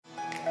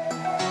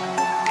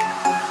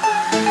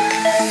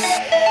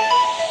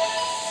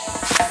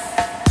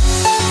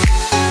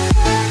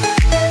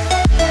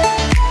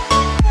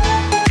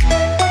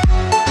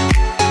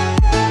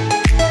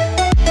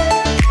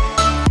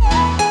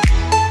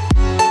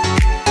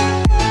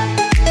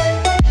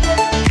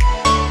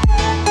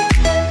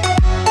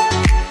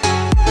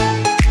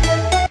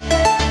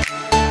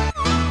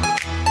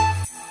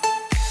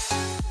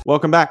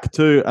Welcome back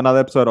to another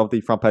episode of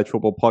the Front Page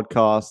Football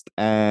Podcast.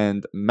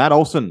 And Matt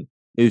Olsen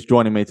is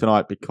joining me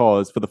tonight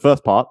because for the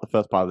first part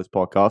of this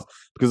podcast,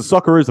 because the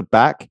Socceroos are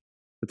back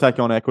to take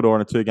on Ecuador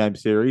in a 2-game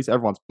series.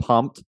 Everyone's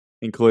pumped,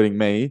 including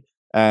me.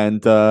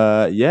 And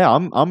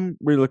I'm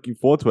really looking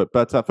forward to it.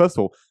 But first of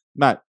all,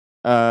 Matt,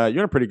 you're in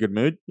a pretty good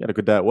mood. You had a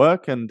good day at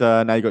work, and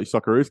now you got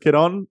your Socceroos kit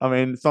on. I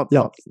mean, it's not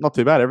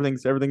too bad.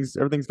 Everything's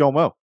going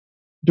well.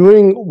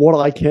 Doing what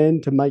I can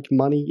to make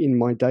money in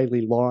my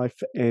daily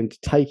life and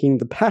taking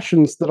the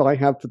passions that I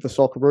have for the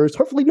Socceroos,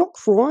 hopefully not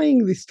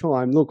crying this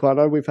time. Look, I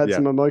know we've had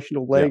some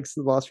emotional legs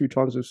the last few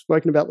times we've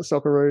spoken about the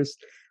Socceroos.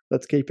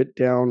 Let's keep it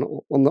down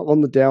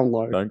on the down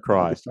low. Don't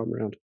cry. This time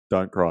around.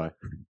 Don't cry.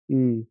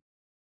 Mm.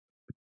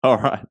 All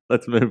right,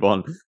 let's move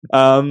on.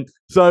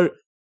 So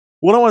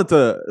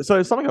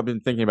something I've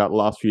been thinking about the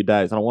last few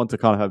days, and I want to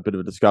kind of have a bit of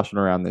a discussion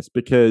around this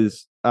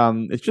because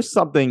it's just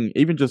something,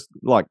 even just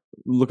like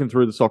looking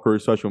through the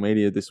Socceroos social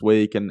media this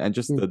week and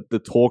just the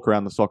talk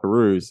around the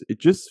Socceroos, it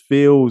just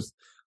feels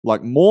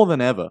like more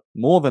than ever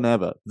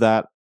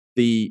that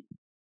the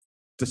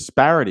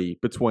disparity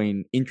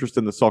between interest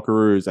in the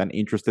Socceroos and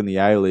interest in the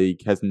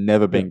A-League has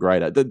never been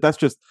greater. That's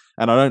just,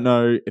 and I don't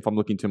know if I'm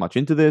looking too much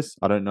into this.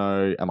 I don't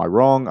know. Am I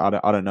wrong? I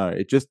don't know.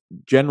 It just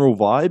general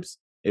vibes.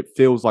 It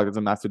feels like there's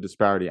a massive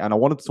disparity. And I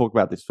wanted to talk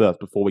about this first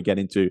before we get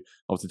into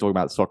obviously talking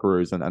about the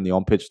Socceroos and the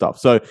on-pitch stuff.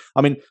 So,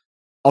 I mean,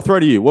 I'll throw it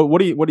to you. What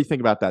do you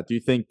think about that? Do you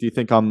think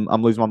I'm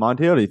losing my mind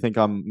here, or do you think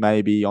I'm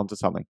maybe onto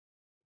something?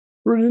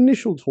 For an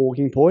initial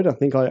talking point, I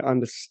think I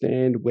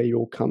understand where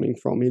you're coming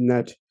from in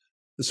that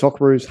the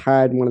Socceroos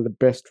had one of the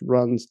best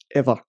runs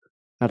ever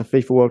at a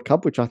FIFA World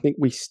Cup, which I think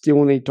we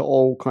still need to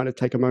all kind of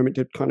take a moment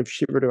to kind of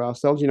shiver to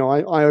ourselves. You know,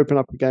 I open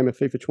up a game of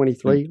FIFA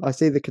 23. I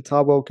see the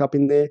Qatar World Cup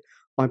in there.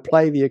 I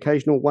play the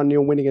occasional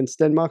 1-0 win against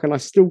Denmark, and I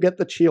still get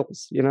the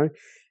chills. You know,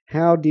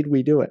 how did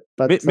we do it?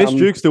 But Mitch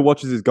Duke still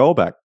watches his goal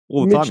back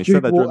all the time. He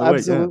said that during the week.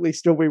 Absolutely,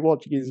 still be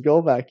watching his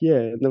goal back. Yeah,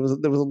 and there was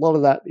a lot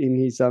of that in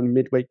his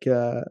midweek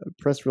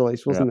press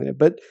release, wasn't there?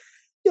 But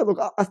yeah, look,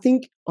 I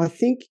think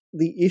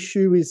the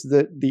issue is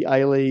that the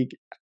A-League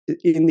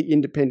in the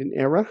independent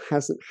era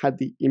hasn't had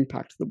the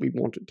impact that we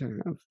want it to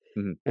have,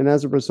 and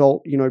as a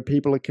result, you know,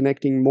 people are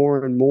connecting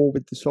more and more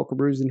with the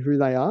Socceroos and who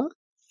they are.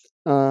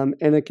 And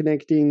are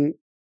connecting,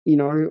 you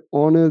know,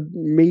 on a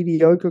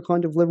mediocre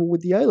kind of level with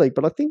the A-League.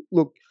 But I think,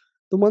 look,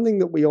 the one thing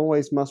that we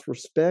always must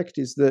respect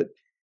is that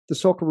the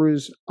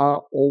Socceroos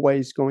are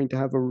always going to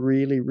have a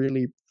really,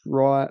 really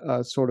bright,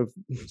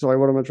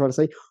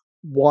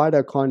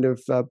 wider kind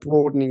of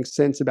broadening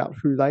sense about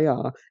who they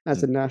are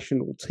as a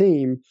national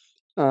team,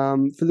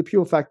 for the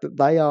pure fact that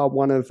they are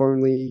one of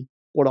only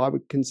what I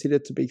would consider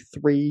to be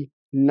 3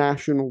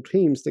 national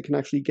teams that can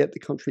actually get the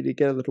country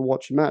together to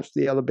watch a match,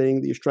 the other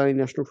being the Australian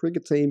national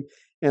cricket team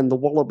and the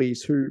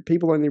Wallabies, who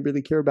people only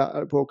really care about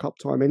at World Cup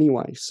time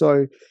anyway.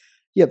 So,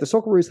 yeah, the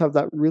Socceroos have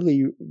that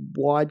really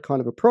wide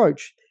kind of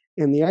approach,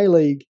 and the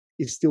A-League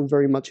is still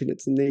very much in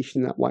its niche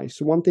in that way.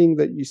 So one thing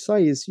that you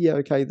say is, yeah,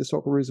 okay, the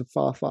Socceroos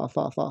are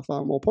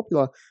far more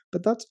popular,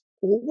 but that's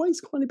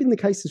always kind of been the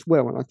case as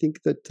well. And I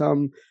think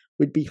that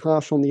we'd be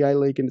harsh on the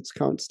A-League in its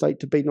current state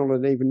to beat on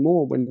it even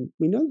more when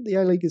we know that the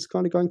A-League is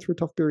kind of going through a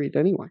tough period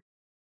anyway.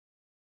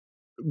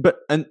 But,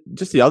 and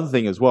just the other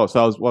thing as well,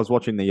 so I was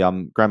watching the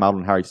Graham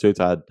Alden and Harry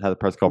Suter had a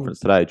press conference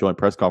today, a joint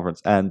press conference,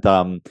 and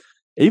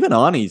even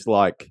Arnie's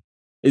like,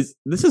 this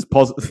is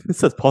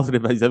as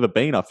positive as he's ever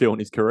been, I feel, in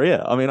his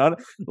career. I mean,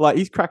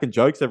 he's cracking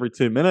jokes every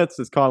 2 minutes.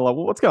 It's kind of like,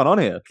 well, what's going on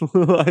here?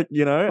 Like,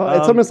 you know,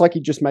 it's almost like he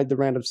just made the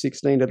round of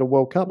 16 at a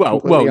World Cup. Well,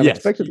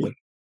 unexpectedly.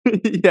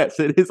 Yes,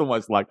 it is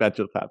almost like that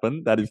just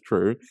happened. That is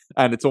true.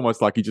 And it's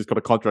almost like he just got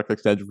a contract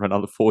extension for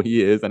another 4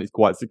 years and he's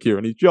quite secure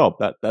in his job.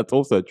 That's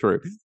also true.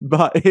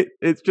 But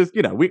it's just,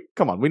 you know, we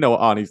know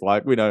what Arnie's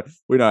like. We know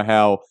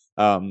how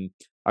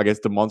I guess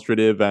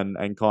demonstrative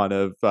and kind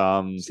of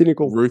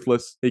cynical,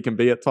 ruthless he can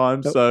be at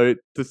times. Yep. So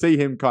to see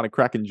him kind of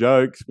cracking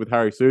jokes with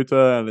Harry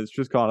Suter, and it's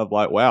just kind of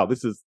like, wow,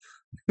 this is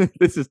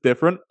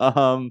different.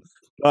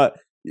 But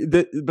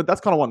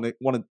that's kind of what I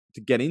wanted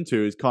to get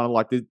into, is kind of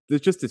like there's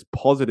just this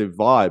positive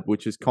vibe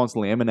which is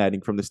constantly emanating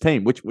from this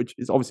team, which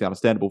is obviously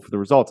understandable for the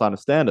results. I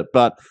understand it,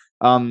 but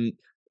you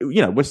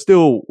know, we're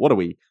still, what are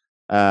we?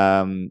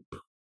 3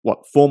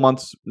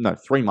 months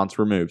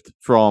removed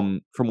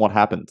from what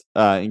happened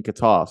in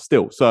Qatar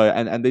still. So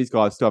and these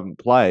guys still haven't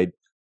played,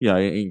 you know,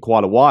 in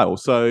quite a while.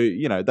 So,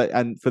 you know,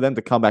 and for them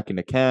to come back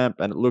into camp,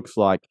 and it looks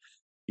like,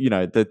 you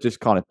know, they've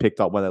just kind of picked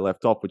up where they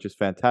left off, which is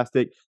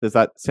fantastic. There's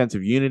that sense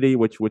of unity,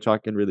 which I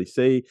can really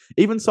see.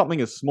 Even something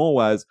as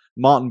small as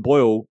Martin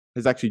Boyle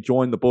has actually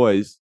joined the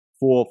boys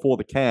for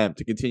the camp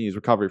to continue his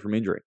recovery from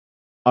injury.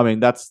 I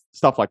mean, that's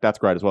stuff like that's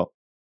great as well.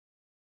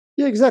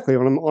 Yeah, exactly.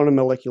 On a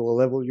molecular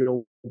level,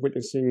 you're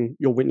witnessing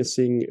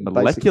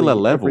molecular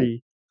level.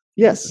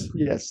 Yes,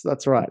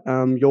 that's right.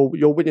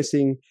 You're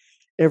witnessing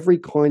every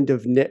kind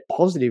of net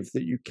positive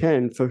that you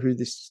can for who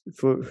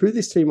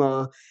this team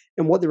are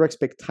and what their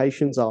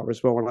expectations are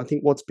as well. And I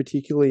think what's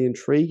particularly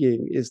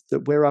intriguing is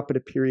that we're up at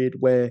a period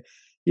where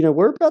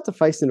we're about to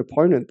face an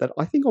opponent that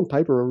I think on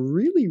paper are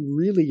really,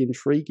 really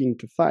intriguing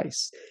to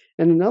face.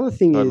 And another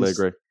thing Totally is,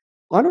 agree.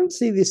 I don't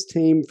see this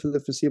team for the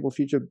foreseeable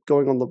future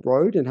going on the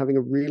road and having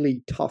a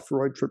really tough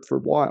road trip for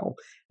a while.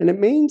 And it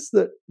means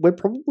that we're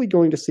probably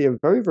going to see a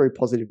very, very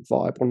positive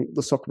vibe on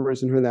the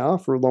Socceroos and who they are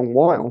for a long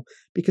while,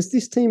 because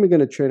this team are going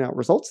to churn out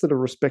results that are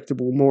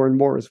respectable more and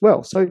more as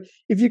well. So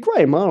if you're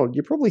Graham Arnold,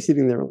 you're probably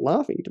sitting there and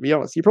laughing, to be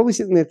honest. You're probably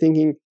sitting there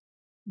thinking,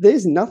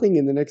 there's nothing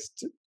in the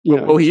next,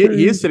 Well, he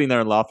is sitting there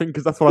and laughing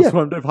because that's what I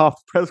saw him do half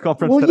the press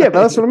conference today. Yeah,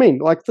 but that's what I mean.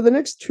 Like for the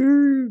next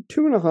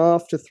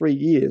 2.5 to 3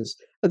 years,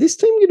 are this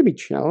team going to be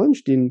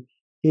challenged in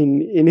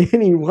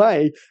any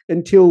way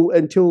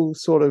until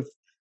sort of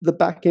the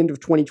back end of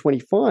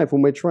 2025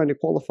 when we're trying to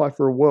qualify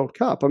for a World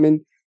Cup? I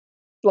mean,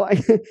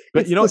 like,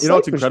 but it's you know the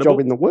what's safest incredible job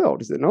in the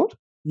world, is it not?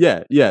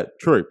 Yeah,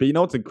 true. But you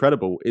know what's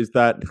incredible is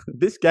that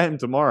this game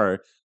tomorrow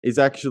is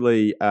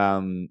actually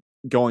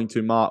going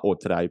to mark, or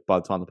today, by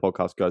the time the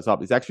podcast goes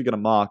up, is actually going to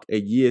mark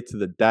a year to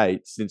the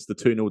date since the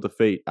 2-0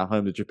 defeat at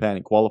home to Japan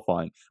in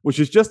qualifying, which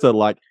is just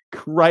a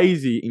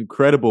crazy,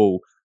 incredible,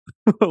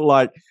 who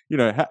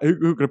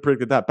could have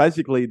predicted that?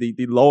 Basically, the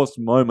lowest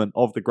moment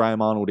of the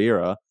Graham Arnold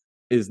era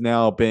is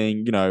now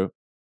being,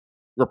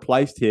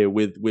 replaced here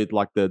with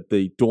like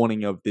the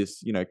dawning of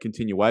this,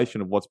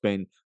 continuation of what's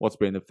been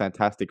a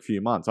fantastic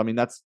few months. I mean,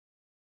 that's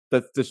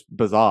just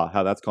bizarre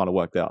how that's kind of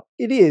worked out.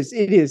 It is.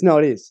 No,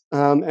 it is.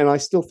 And I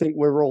still think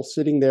we're all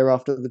sitting there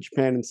after the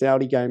Japan and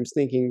Saudi games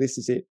thinking this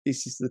is it.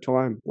 This is the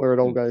time where it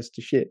all goes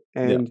to shit.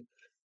 And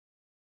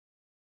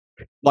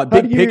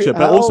big picture,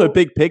 but also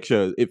big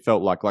picture, it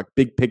felt like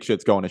big picture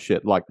it's going to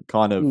shit. Like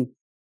kind of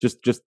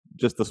just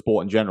the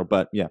sport in general.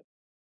 But yeah.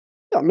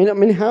 I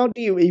mean, how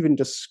do you even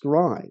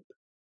describe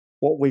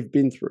what we've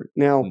been through?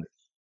 Now,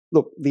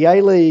 look, the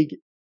A-League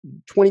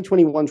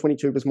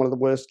 2021-22 was one of the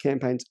worst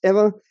campaigns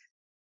ever.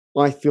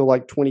 I feel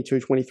like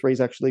 22-23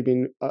 has actually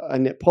been a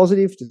net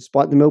positive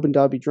despite the Melbourne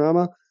Derby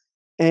drama.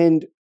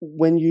 And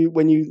when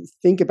you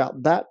think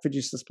about that for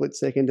just a split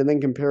second and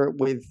then compare it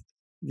with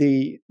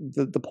the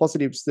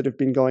positives that have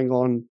been going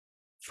on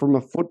from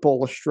a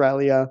Football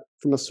Australia,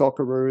 from a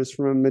Socceroos,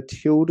 from a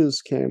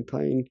Matildas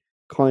campaign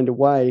kind of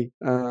way,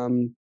 I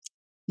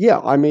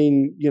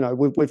mean,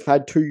 we've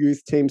had 2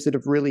 youth teams that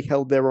have really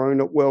held their own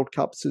at World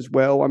Cups as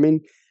well. I mean,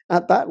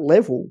 at that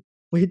level,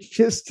 we're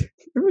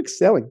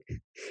excelling.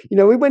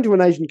 We went to an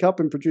Asian Cup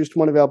and produced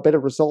one of our better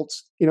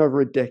results in over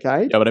a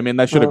decade. Yeah, but I mean,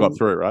 they should have got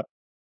through, right?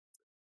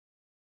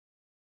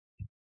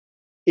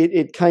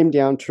 It came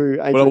down to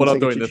Adrian We're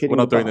not doing this. We're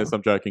not doing this.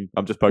 I'm joking.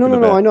 I'm just poking the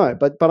bear. No, I know,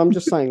 but I'm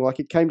just saying,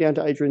 it came down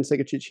to Adrian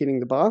Segacic hitting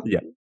the bar.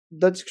 Yeah,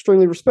 that's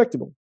extremely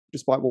respectable,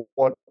 despite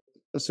what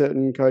a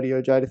certain Cody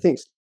Ojeda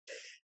thinks.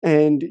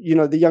 And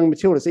the young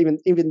Matildas,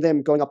 even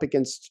them going up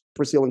against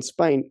Brazil and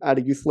Spain at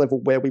a youth level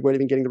where we weren't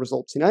even getting the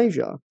results in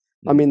Asia.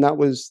 I mean, that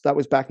was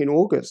back in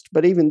August.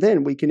 But even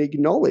then, we can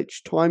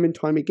acknowledge time and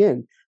time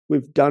again,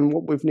 we've done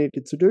what we've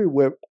needed to do.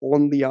 We're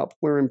on the up.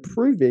 We're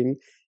improving.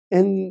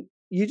 And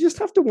you just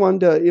have to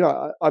wonder,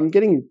 I'm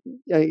getting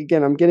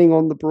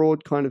on the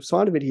broad kind of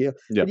side of it here.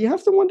 Yeah. But you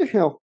have to wonder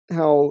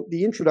how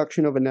the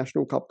introduction of a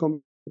national cup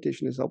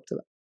competition has helped to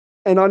that.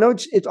 And I know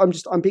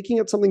I'm picking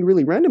at something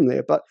really random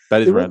there, but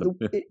that is random.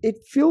 It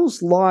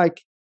feels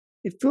like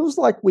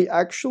we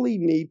actually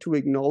need to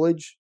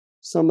acknowledge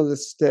some of the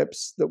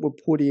steps that were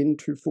put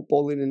into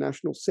football in a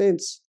national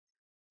sense,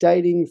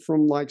 dating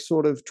from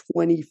sort of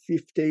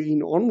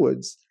 2015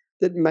 onwards,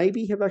 that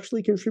maybe have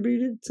actually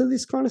contributed to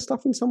this kind of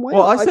stuff in some way.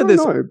 Well, I said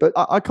this, but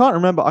I can't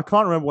remember. I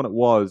can't remember when it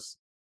was.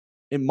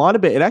 It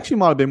actually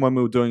might have been when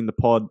we were doing the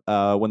pod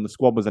when the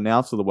squad was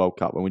announced for the World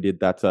Cup, when we did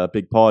that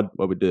big pod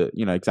where we did,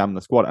 examine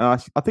the squad. And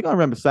I think I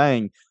remember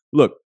saying,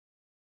 look,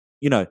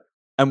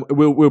 and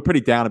we were pretty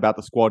down about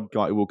the squad.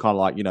 We were kind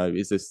of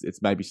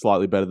it's maybe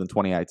slightly better than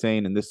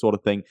 2018 and this sort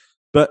of thing.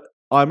 But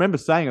I remember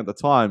saying at the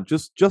time,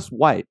 just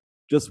wait,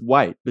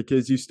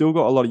 because you still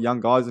got a lot of young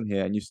guys in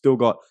here and you still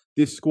got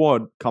this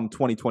squad come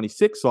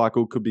 2026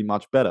 cycle could be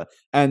much better.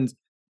 And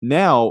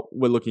now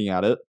we're looking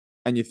at it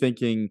and you're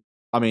thinking,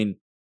 I mean,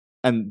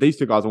 and these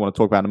two guys I want to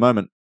talk about in a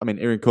moment. I mean,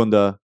 Irin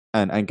Kunda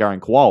and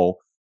Garen Kowal,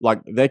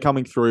 they're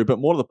coming through, but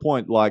more to the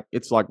point,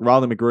 it's like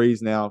Riley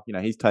McGree's now,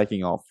 he's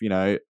taking off,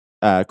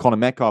 Connor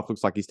Metcalf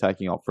looks like he's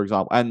taking off, for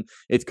example. And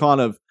it's kind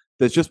of,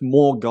 there's just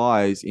more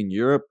guys in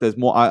Europe. There's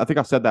more, I think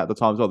I said that at the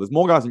time as well. There's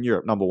more guys in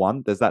Europe, number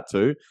one. There's that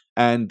too.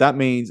 And that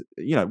means,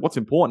 what's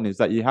important is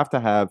that you have to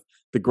have,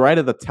 the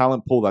greater the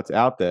talent pool that's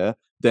out there,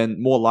 then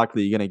more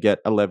likely you're going to get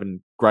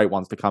 11 great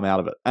ones to come out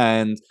of it.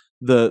 And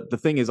the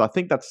thing is, I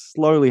think that's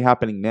slowly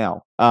happening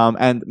now.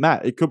 And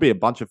Matt, it could be a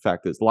bunch of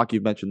factors. Like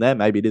you've mentioned there,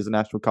 maybe it is a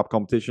national cup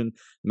competition.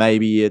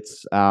 Maybe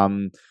it's,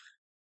 I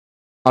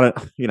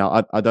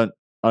don't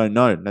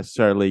know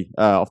necessarily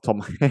off the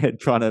top of my head,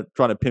 trying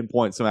to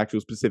pinpoint some actual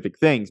specific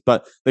things,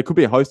 but there could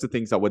be a host of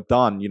things that were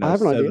done. I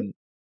have an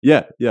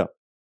idea. Yeah.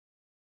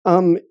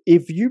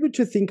 If you were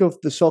to think of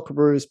the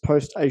Socceroos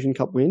post Asian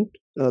Cup win,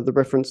 the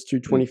reference to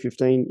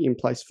 2015 in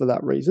place for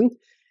that reason,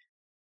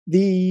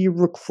 the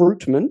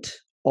recruitment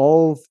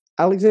of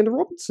Alexander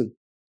Robertson.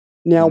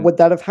 Now, would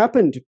that have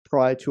happened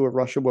prior to a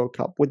Russia World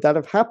Cup? Would that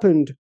have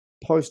happened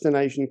post an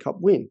Asian Cup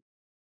win?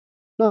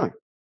 No.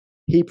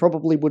 He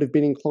probably would have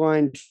been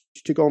inclined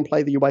to go and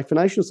play the UEFA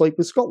Nations League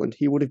with Scotland.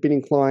 He would have been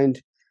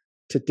inclined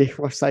to, dare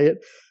I say it,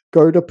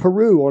 go to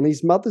Peru on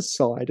his mother's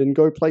side and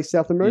go play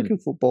South American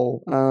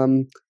football.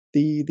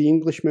 The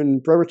Englishman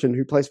Brereton,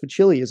 who plays for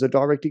Chile, is a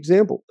direct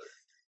example.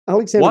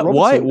 Alexander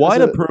Robertson. Why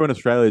do Peru and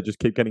Australia just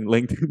keep getting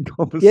linked in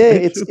conversation?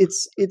 Yeah,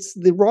 it's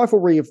the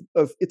rivalry of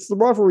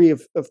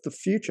the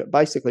future.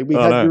 Basically, we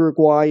had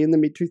Uruguay in the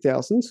mid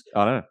 2000s.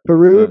 I know.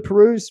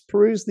 Peru's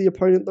the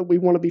opponent that we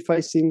want to be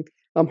facing.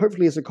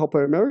 Hopefully as a Copa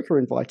America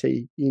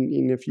invitee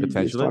in a few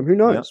years' time. Who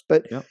knows?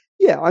 But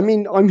I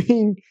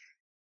mean,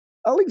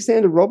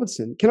 Alexander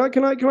Robertson. Can I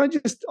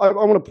just? I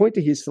want to point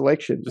to his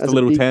selection. Just as a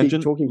little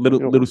tangent,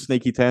 little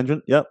sneaky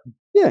tangent. Yep.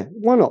 Yeah.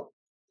 Why not?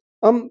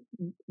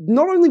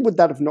 Not only would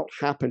that have not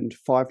happened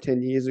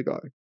 5-10 years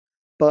ago,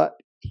 but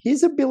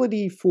his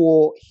ability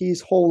for his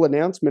whole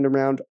announcement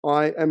around,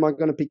 am I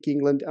going to pick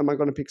England? Am I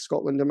going to pick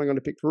Scotland? Am I going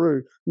to pick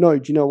Peru? No,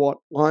 do you know what?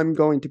 I'm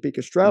going to pick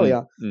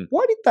Australia.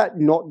 Why did that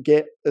not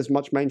get as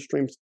much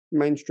mainstream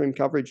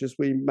coverage as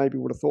we maybe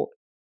would have thought?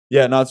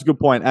 Yeah, no, it's a good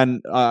point.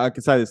 And I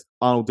can say this,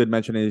 Arnold did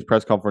mention in his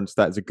press conference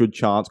that it's a good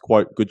chance,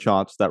 quote, good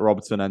chance that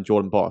Robertson and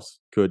Jordan Boss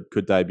could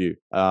debut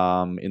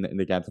in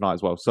the game tonight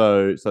as well.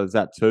 So there's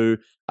that too.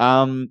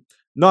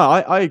 No,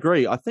 I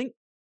agree. I think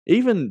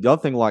even the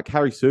other thing, like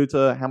Harry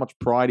Suter, how much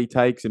pride he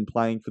takes in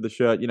playing for the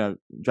shirt. You know,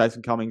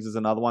 Jason Cummings is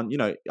another one. You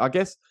know, I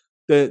guess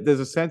there's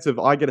a sense of,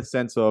 I get a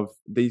sense of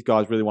these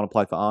guys really want to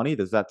play for Arnie.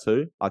 There's that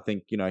too. I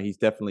think, you know, he's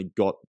definitely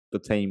got the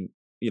team,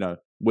 you know,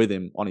 with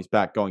him on his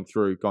back, going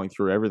through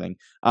everything.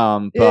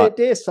 But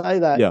dare say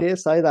that. Yeah. Dare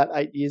say that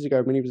 8 years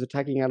ago when he was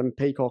attacking Adam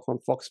Peacock on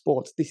Fox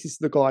Sports. This is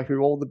the guy who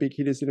all the big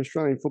hitters in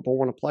Australian football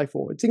want to play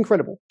for. It's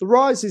incredible. The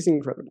rise is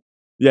incredible.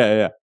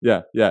 Yeah.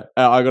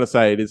 I got to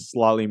say, it is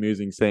slightly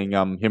amusing seeing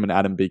him and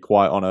Adam be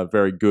quite on a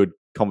very good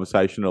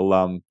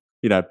conversational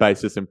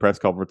basis in press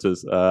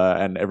conferences.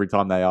 And every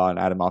time they are, and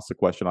Adam asks a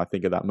question, I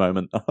think of that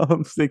moment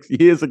 6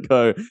 years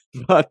ago.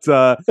 But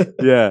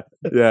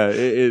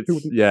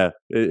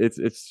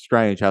it's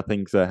strange how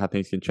things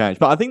can change.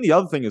 But I think the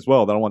other thing as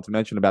well that I want to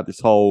mention about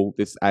this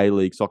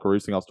A-League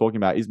Socceroos thing I was talking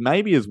about is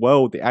maybe as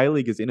well the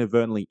A-League has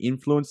inadvertently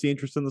influenced the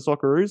interest in the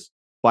Socceroos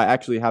by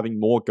actually having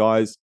more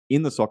guys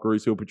in the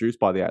Socceroos who are produced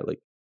by the A-League.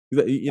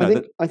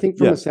 I think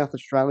from a South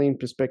Australian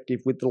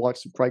perspective, with the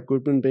likes of Craig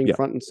Goodman being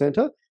front and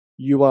centre,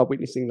 you are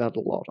witnessing that a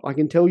lot. I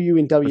can tell you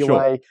in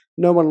WA,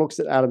 no one looks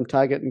at Adam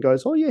Taggart and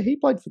goes, oh yeah, he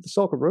played for the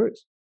Socceroos.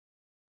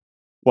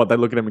 What, they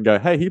look at him and go,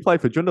 hey, he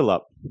played for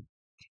Joondalup.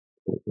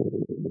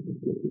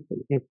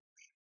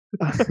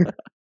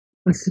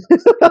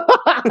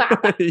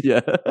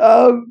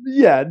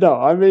 No,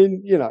 I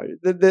mean, you know,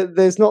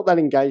 there's not that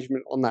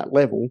engagement on that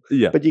level,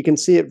 but you can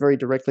see it very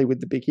directly with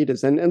the big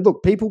hitters. And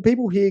look, people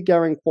hear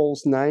Garang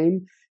Kuol's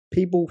name,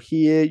 people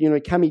hear, you know,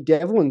 Cammy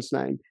Devlin's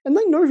name, and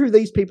they know who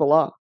these people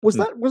are. Was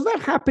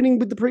that happening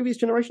with the previous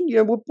generation?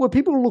 You know, were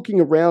people looking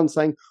around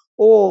saying,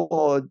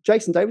 oh,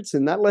 Jason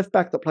Davidson, that left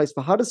back that plays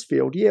for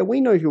Huddersfield, yeah,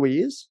 we know who he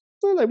is?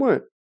 No, they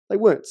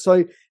weren't.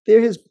 So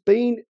there has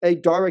been a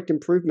direct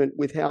improvement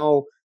with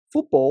how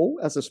football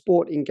as a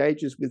sport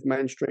engages with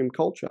mainstream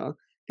culture.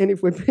 And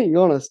if we're being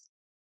honest,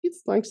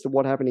 it's thanks to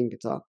what happened in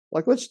Qatar.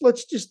 Like, let's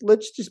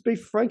just be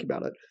frank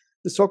about it.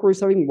 The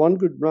Socceroos having one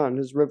good run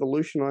has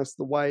revolutionized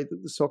the way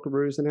that the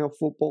Socceroos and how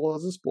football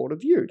as a sport are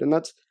viewed. And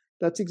that's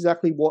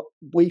exactly what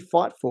we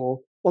fight for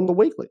on the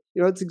weekly.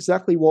 You know, it's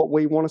exactly what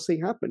we want to see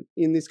happen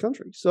in this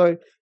country. So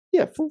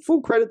yeah,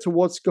 full credit to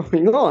what's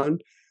going on.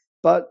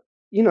 But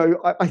you know,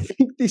 I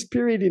think this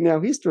period in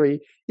our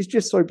history is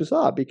just so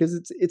bizarre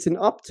because it's an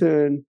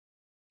upturn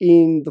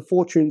in the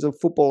fortunes of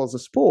football as a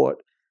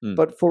sport.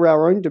 But for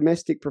our own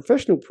domestic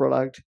professional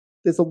product,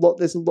 there's a lot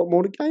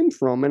more to gain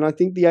from. And I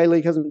think the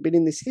A-League hasn't been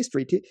in this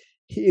history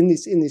in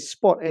this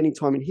spot any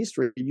time in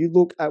history. You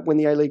look at when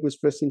the A-League was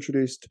first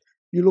introduced,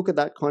 you look at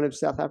that kind of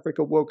South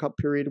Africa World Cup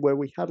period where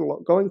we had a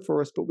lot going for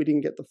us, but we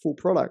didn't get the full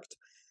product.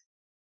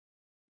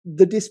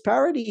 The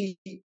disparity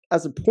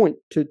as a point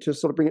to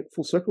sort of bring it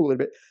full circle a little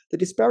bit, the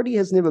disparity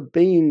has never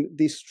been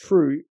this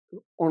true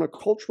on a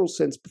cultural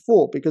sense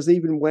before, because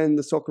even when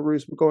the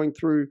Socceroos were going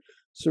through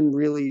some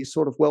really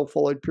sort of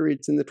well-followed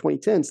periods in the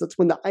 2010s, that's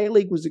when the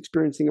A-League was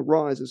experiencing a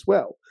rise as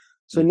well.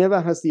 So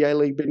never has the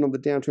A-League been on the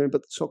downturn,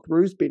 but the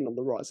Socceroos been on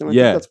the rise. And I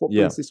think that's what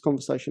brings this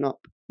conversation up.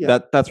 Yeah.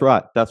 That's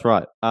right.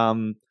 But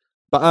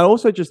I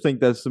also just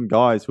think there's some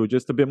guys who are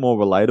just a bit more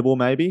relatable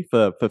maybe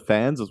for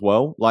fans as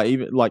well. Like,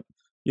 even like,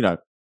 you know,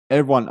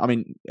 everyone, I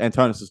mean,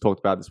 Antonis has talked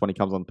about this when he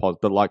comes on the pod,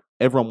 but like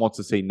everyone wants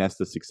to see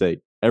Nesta succeed.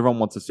 Everyone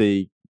wants to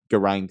see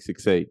Garang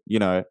succeed, you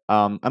know.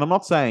 And I'm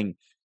not saying,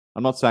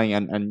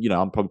 and you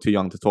know, I'm probably too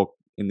young to talk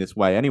in this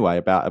way anyway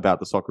about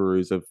the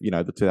Socceroos of, you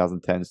know, the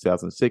 2010s,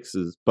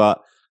 2006s, but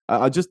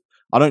I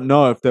don't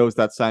know if there was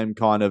that same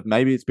kind of,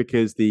 maybe it's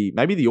because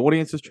maybe the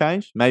audience has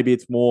changed. Maybe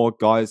it's more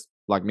guys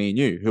like me and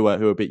you who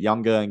are a bit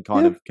younger and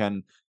kind of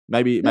can,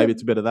 maybe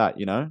it's a bit of that,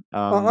 you know.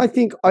 I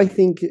think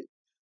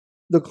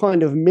the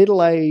kind of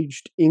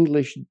middle-aged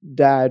English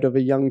dad of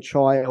a young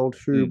child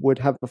who would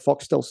have a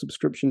Foxtel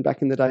subscription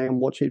back in the day and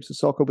watch heaps of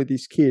soccer with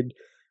his kid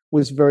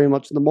was very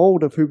much the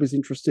mold of who was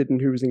interested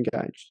and who was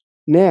engaged.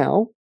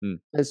 Now,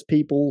 as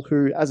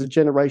a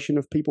generation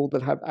of people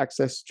that have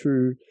access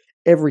to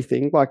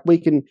everything, like we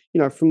can,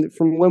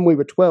 from when we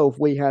were 12,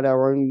 we had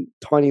our own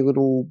tiny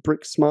little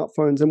brick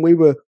smartphones, and we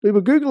were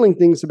Googling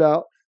things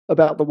about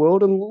the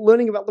world and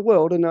learning about the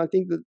world. And I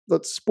think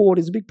that sport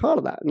is a big part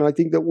of that. And I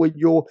think that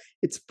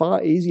it's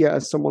far easier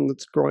as someone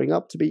that's growing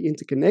up to be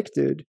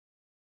interconnected.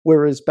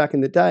 Whereas back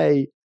in the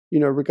day,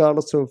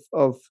 regardless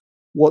of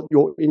what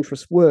your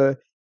interests were,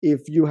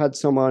 if you had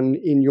someone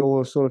in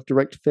your sort of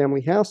direct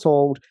family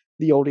household,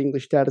 the old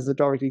English dad is a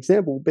direct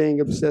example,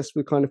 being obsessed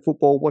with kind of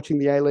football, watching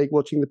the A-League,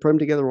 watching the Prem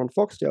together on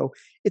Foxtel,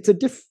 it's a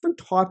different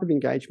type of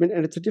engagement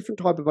and it's a different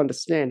type of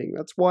understanding.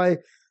 That's why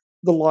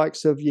the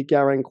likes of your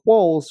Garang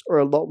Qualls are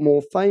a lot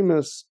more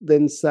famous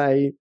than,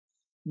 say,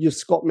 your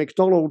Scott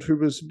McDonald, who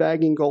was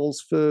bagging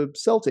goals for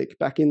Celtic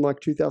back in like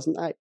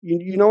 2008.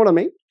 You know what I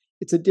mean?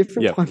 It's a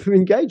different type of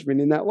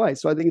engagement in that way.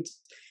 So I think it's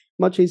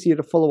much easier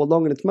to follow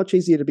along, and it's much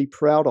easier to be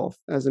proud of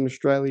as an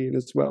Australian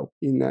as well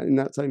in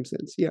that same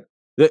sense. Yeah.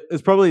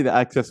 It's probably the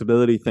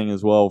accessibility thing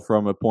as well,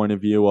 from a point of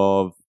view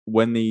of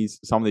when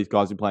some of these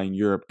guys who play in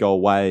Europe go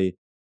away,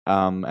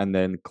 and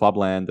then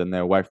clubland and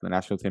they're away from the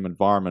national team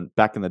environment.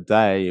 Back in the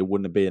day, it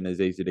wouldn't have been as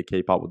easy to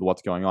keep up with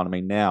what's going on. I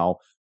mean, now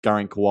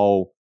Garang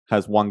Kuol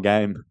has one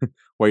game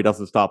where he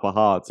doesn't start for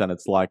Hearts, and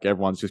it's like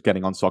everyone's just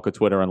getting on soccer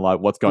Twitter and like,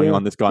 what's going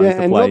on? This guy needs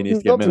to play. He needs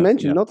to get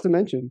minutes. Not to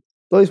mention,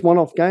 those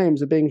one-off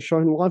games are being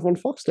shown live on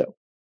Foxtel,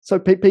 so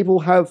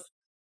people have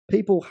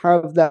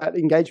that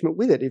engagement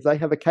with it. If they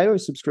have a KO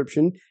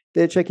subscription,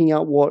 they're checking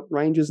out what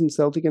Rangers and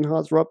Celtic and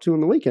Hearts are up to on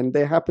the weekend.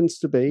 There happens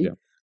to be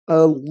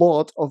a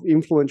lot of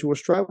influential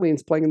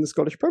Australians playing in the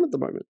Scottish Prem at the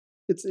moment.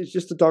 It's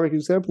just a direct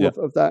example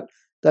of that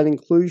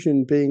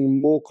inclusion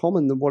being more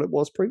common than what it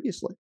was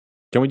previously.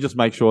 Can we just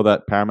make sure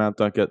that Paramount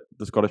don't get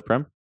the Scottish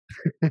Prem?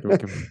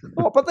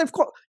 But they've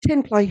got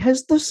 10 Play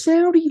has the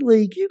Saudi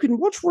League. You can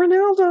watch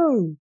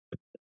Ronaldo.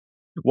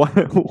 What?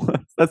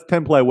 That's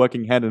 10 Play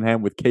working hand in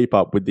hand with Keep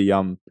Up with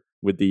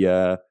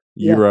the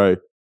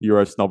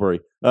Euro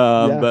snobbery.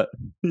 But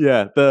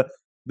yeah,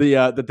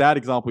 the dad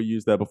example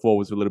used there before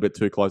was a little bit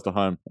too close to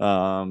home.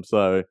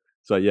 So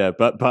yeah,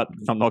 but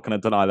I'm not going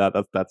to deny that.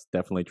 That's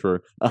definitely true.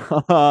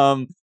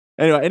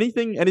 Anyway,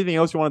 anything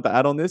else you wanted to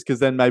add on this? Because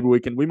then maybe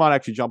we might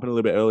actually jump in a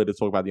little bit earlier to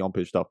talk about the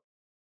on-pitch stuff.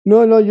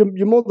 No,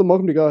 you're more than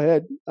welcome to go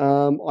ahead.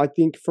 I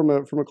think from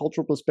a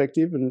cultural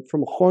perspective and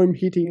from a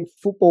home-hitting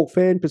football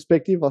fan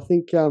perspective, I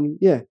think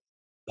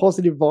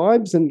positive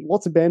vibes and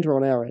lots of banter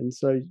on our end.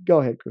 So go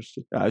ahead,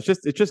 Christian. It's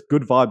just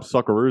good vibes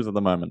Socceroos at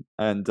the moment,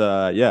 and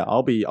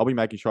I'll be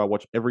making sure I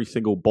watch every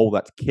single ball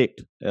that's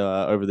kicked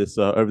over this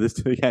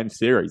 2-game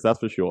series. That's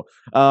for sure.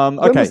 When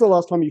was the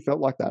last time you felt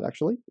like that?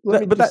 Actually,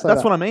 that's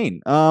what I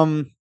mean.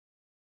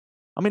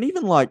 I mean,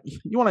 even like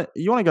you want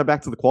to go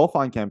back to the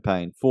qualifying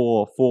campaign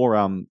for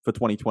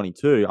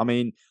 2022. I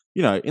mean,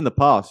 in the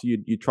past,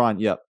 you try and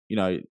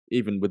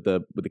even with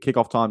the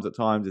kickoff times at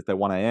times, if they're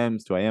 1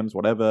 a.m.s, 2 a.m.s,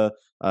 whatever.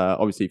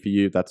 Obviously, for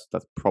you, that's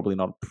probably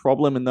not a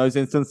problem in those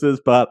instances.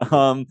 But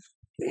over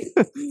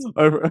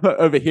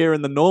here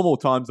in the normal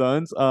time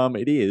zones,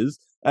 it is,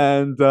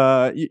 and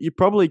you're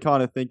probably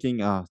kind of thinking,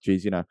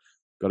 geez,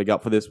 got to go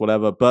up for this,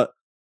 whatever. But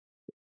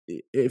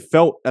it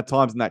felt at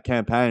times in that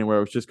campaign where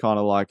it was just kind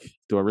of like,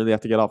 do I really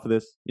have to get up for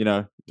this?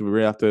 Do we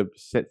really have to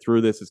sit through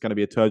this? It's going to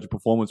be a turgid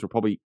performance. We'll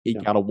probably eke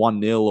out a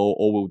 1-0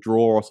 or we'll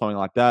draw or something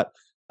like that.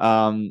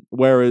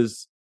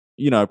 Whereas,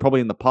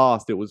 probably in the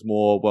past it was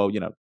more, well,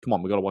 come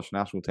on, we got to watch the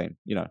national team,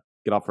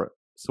 get up for it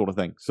sort of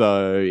thing.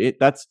 So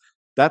that's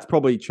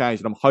probably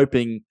changed. And I'm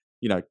hoping,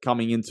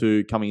 coming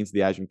into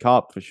the Asian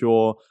Cup for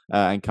sure,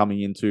 and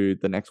coming into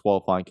the next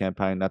qualifying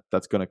campaign,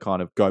 that's going to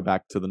kind of go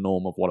back to the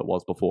norm of what it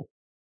was before.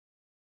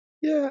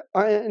 Yeah,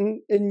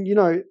 again,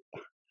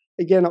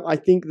 I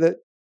think that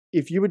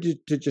if you were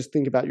to just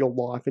think about your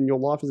life and your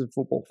life as a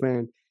football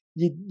fan,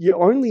 you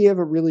only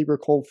ever really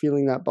recall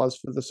feeling that buzz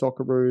for the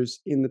Socceroos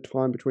in the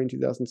time between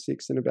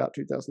 2006 and about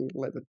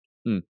 2011.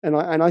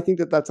 And I think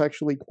that that's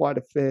actually quite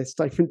a fair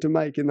statement to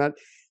make, in that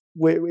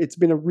it's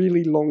been a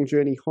really long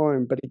journey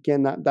home. But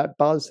again, that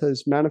buzz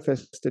has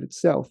manifested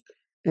itself.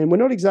 And we're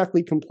not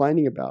exactly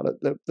complaining about it,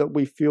 that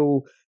we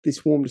feel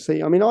this warm to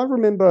see. I mean, I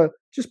remember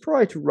just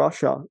prior to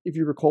Russia, if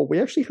you recall,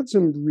 we actually had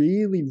some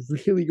really,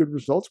 really good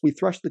results. We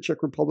thrashed the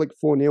Czech Republic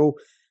 4-0.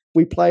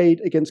 We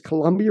played against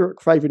Colombia at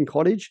Craven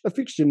Cottage, a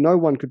fixture no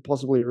one could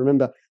possibly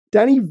remember.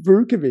 Danny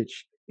Vukovic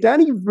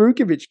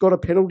got a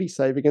penalty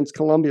save against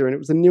Colombia, and it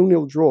was a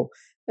 0-0 draw.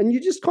 And you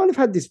just kind of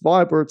had this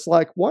vibe where it's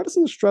like, why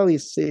doesn't Australia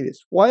see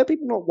this? Why are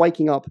people not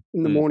waking up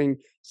in the morning,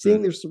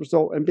 seeing this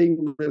result and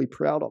being really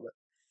proud of it?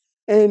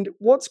 And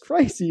what's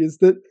crazy is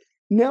that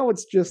now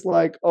it's just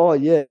like, oh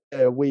yeah,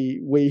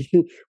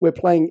 we're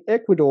playing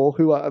Ecuador,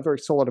 who are a very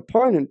solid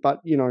opponent, but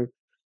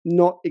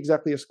not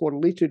exactly a squad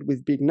littered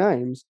with big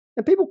names,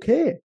 and people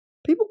care.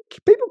 People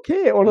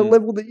care on a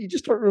level that you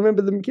just don't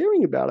remember them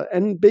caring about it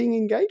and being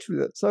engaged with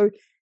it. So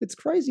It's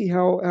crazy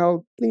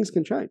how things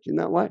can change in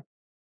that way.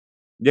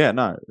 Yeah,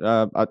 no,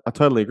 I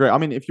totally agree. I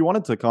mean, if you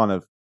wanted to kind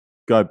of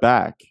go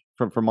back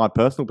from my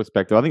personal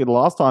perspective, I think the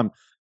last time,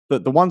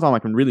 the one time I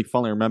can really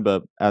fondly remember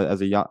as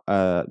a young,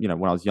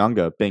 when I was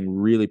younger, being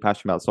really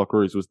passionate about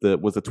Socceroos was the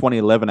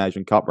 2011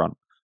 Asian Cup run.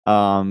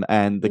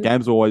 And the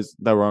games always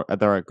they were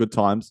at good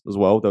times as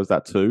well. There was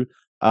that too.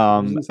 It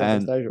was in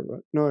Southeast And Asia,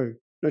 right? No,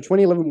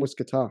 2011 was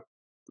Qatar.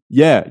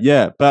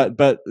 yeah,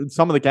 but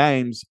some of the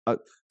games I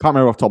can't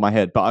remember off the top of my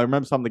head, but I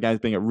remember some of the games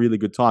being at really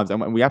good times,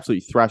 and we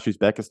absolutely thrashed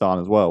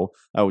Uzbekistan as well,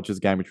 which is a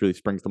game which really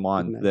springs to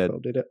mind.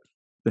 NFL did it.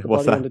 The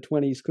What's bloody that?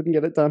 under-20s couldn't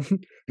get it done.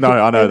 No,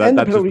 I know and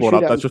the that just penalty brought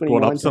up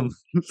shootout in some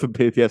 2019. some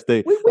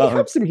PTSD. We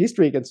have some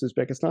history against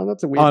Uzbekistan.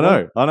 That's a weird one.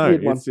 I know.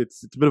 Weird one.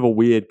 It's a bit of a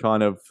weird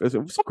kind of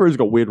Socceroos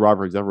got weird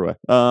rivalries everywhere.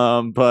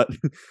 But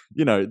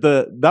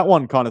that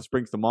one kind of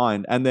springs to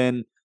mind, and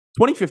then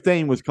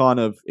 2015 was kind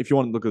of, if you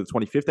want to look at the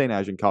 2015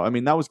 Asian Cup, I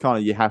mean that was kind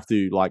of, you have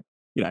to, like,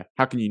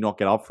 how can you not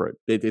get up for it?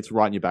 It's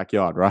right in your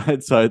backyard,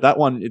 right? So that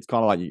one, it's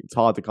kind of like, it's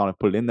hard to kind of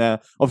put it in there.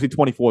 Obviously,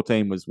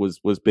 2014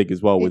 was big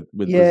as well with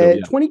Brazil. Yeah,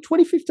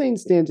 2015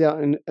 stands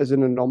out as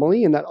an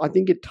anomaly in that I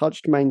think it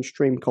touched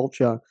mainstream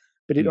culture,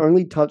 but it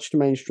only touched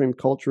mainstream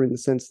culture in the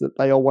sense that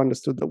they all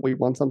understood that we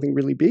won something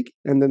really big,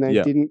 and then they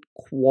didn't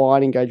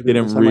quite engage with it.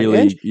 Didn't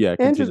really,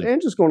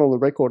 Andrew's gone on the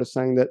record as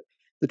saying that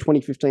the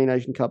 2015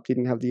 Asian Cup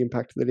didn't have the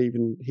impact that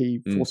even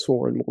he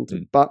foresaw and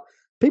wanted, but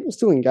people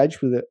still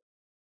engaged with it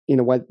in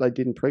a way that they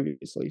didn't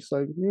previously.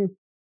 So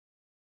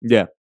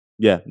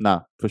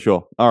no, for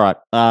sure. All right.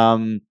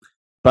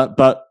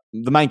 But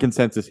the main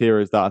consensus here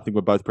is that I think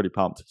we're both pretty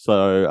pumped.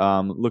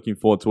 So looking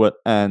forward to it.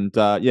 And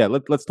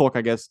let's talk,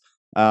 I guess,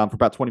 for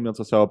about 20 minutes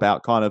or so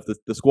about kind of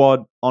the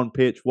squad on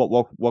pitch, what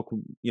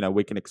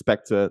we can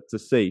expect to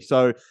see.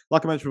 So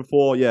like I mentioned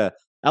before,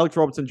 Alex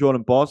Robertson,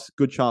 Jordan Boss,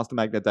 good chance to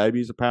make their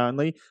debuts,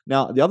 apparently.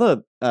 Now, the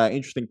other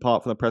interesting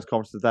part from the press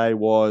conference today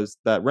was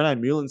that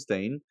Rene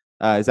Meulenstein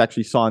is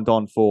actually signed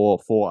on for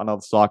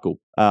another cycle,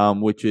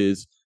 which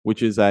is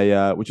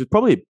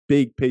probably a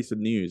big piece of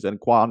news and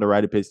quite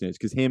underrated piece of news,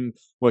 because him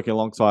working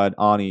alongside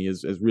Arnie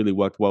has really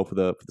worked well for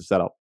the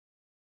setup.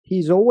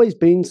 He's always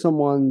been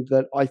someone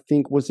that I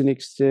think was an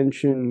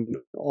extension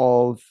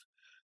of,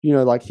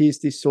 like, here's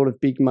this sort of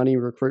big money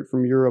recruit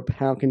from Europe.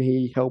 How can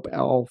he help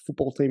our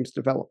football teams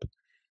develop?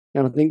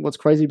 And I think what's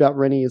crazy about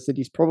Rennie is that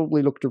he's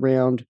probably looked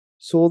around,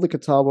 saw the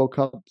Qatar World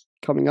Cup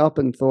coming up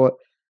and thought,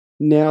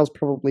 now's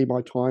probably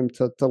my time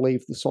to leave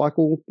the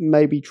cycle,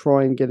 maybe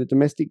try and get a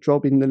domestic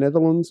job in the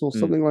Netherlands or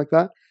something like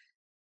that.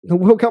 The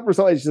World Cup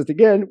result is just,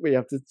 again, we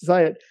have to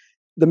say it,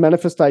 the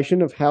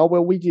manifestation of how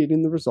well we did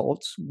in the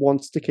results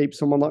wants to keep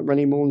someone like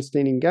Rene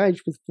Meulenstein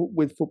engaged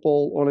with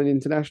football on an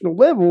international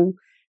level.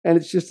 And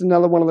it's just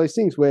another one of those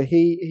things where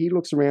he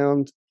looks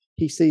around,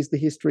 he sees the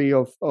history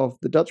of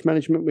the Dutch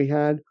management we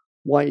had,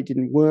 why it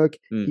didn't work.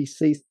 He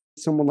sees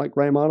someone like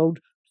Graham Arnold.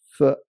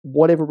 For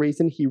whatever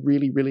reason, he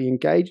really, really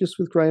engages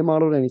with Graham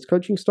Arnold and his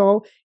coaching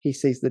style. He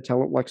sees the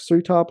talent like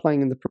Sutar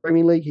playing in the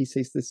Premier League. He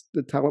sees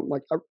the talent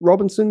like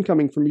Robinson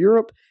coming from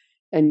Europe.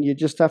 And you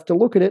just have to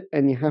look at it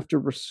and you have to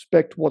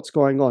respect what's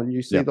going on.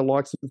 You see the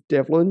likes of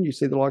Devlin, you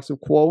see the likes of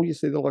Qual, you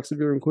see the likes of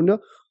Kunda,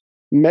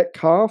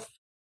 Metcalf,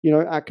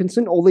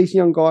 Atkinson, all these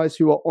young guys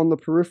who are on the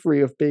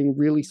periphery of being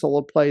really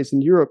solid players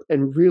in Europe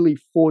and really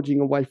forging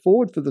a way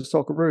forward for the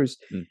Socceroos.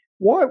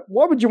 Why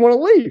would you want to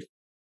leave?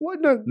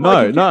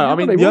 No. I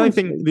mean, the only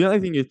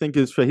thing you think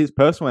is for his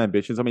personal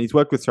ambitions. I mean, he's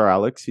worked with Sir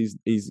Alex. He's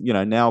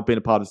now been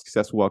a part of a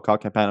successful World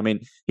Cup campaign. I mean,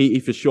 he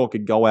for sure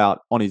could go out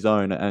on his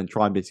own and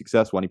try and be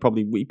successful, and he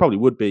probably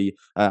would be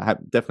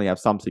definitely have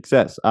some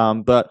success.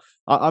 But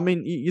I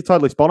mean, you're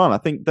totally spot on. I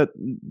think that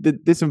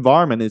this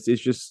environment is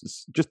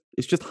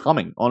just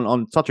humming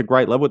on such a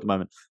great level at the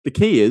moment. The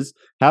key is,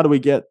 how do we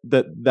get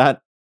that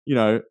that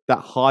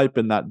hype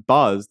and that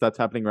buzz that's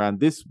happening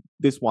around this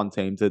one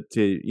team to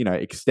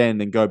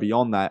extend and go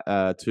beyond that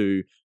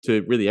to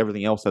really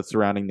everything else that's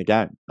surrounding the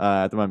game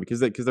at the moment,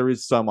 because there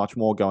is so much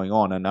more going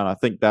on, and I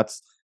think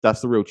that's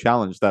the real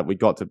challenge that we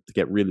got to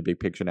get really big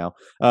picture now.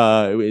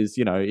 Is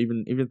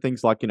even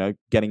things like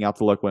getting out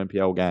to local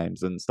NPL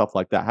games and stuff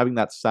like that, having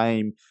that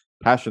same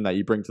passion that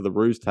you bring to the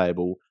Roos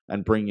table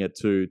and bring it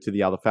to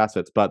the other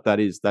facets, but that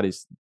is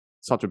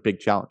such a big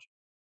challenge.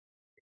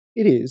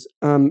 It is,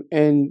 and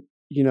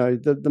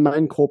the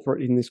main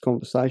corporate in this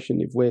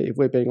conversation, if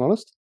we're being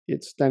honest,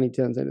 it's Danny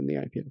Townsend and the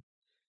APL.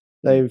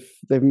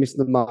 They've missed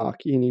the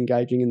mark in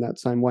engaging in that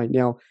same way.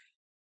 Now,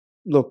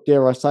 look,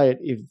 dare I say it,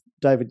 if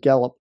David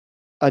Gallup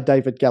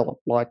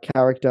like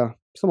character,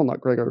 someone like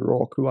Gregor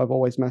Rourke, who I've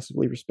always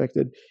massively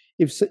respected,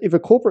 if a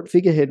corporate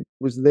figurehead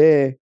was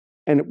there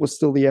and it was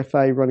still the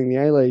FA running the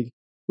A-League,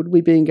 would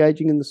we be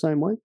engaging in the same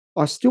way?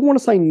 I still want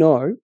to say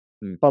no,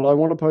 but I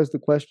want to pose the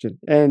question.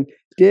 And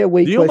dare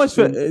we? Do you almost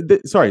feel,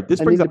 sorry,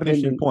 this brings up an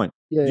interesting point.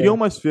 Do you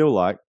almost feel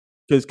like,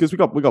 because we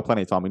got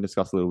plenty of time, we can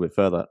discuss a little bit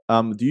further.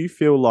 Do you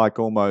feel like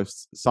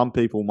almost some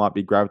people might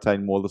be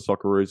gravitating more to the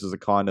Socceroos as a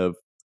kind of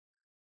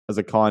as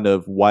a kind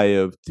of way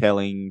of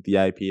telling the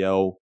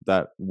APL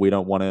that we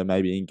don't want to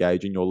maybe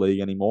engage in your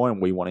league anymore,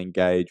 and we want to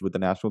engage with the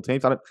national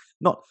teams.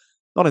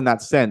 Not in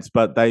that sense,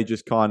 but they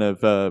just kind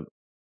of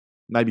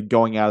maybe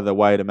going out of their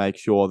way to make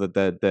sure that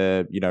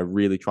they're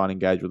really trying to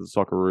engage with the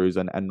Socceroos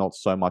and not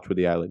so much with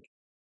the A-League.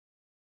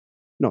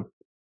 No.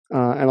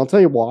 And I'll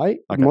tell you why.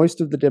 Okay.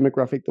 Most of the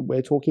demographic that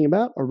we're talking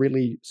about are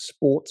really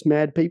sports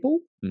mad people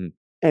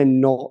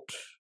and not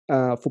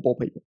football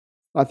people.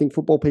 I think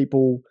football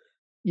people,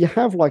 you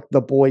have like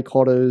the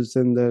boycotters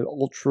and the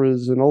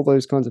ultras and all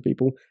those kinds of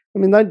people. I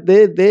mean,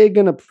 they're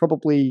going to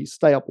probably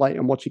stay up late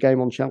and watch a game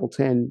on Channel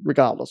 10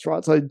 regardless,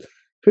 right? So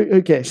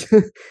who cares?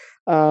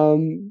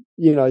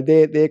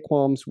 Their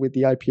qualms with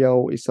the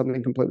APL is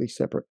something completely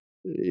separate,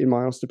 in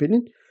my honest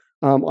opinion.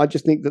 I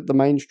just think that the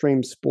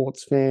mainstream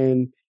sports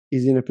fan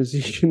is in a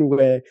position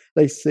where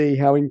they see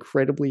how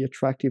incredibly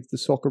attractive the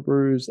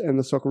Socceroos and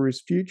the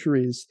Socceroos future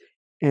is,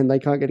 and they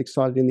can't get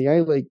excited in the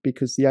A-League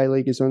because the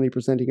A-League is only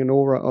presenting an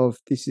aura of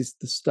this is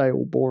the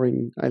stale,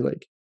 boring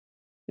A-League.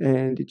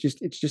 And it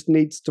just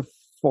needs to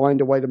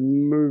find a way to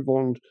move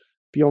on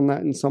beyond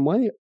that in some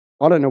way.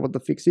 I don't know what the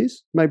fix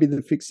is. Maybe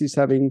the fix is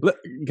having...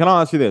 Can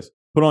I ask you this?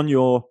 Put on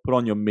your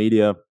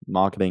media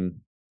marketing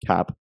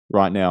cap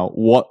right now.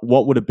 What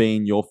would have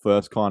been your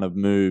first kind of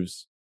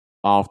moves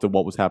after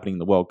what was happening in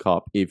the World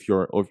Cup if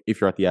you're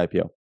at the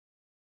APL?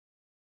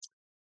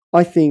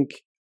 I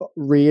think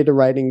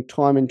reiterating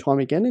time and time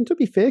again, and to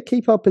be fair,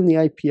 Keep Up in the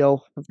APL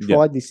have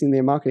tried this in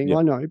their marketing,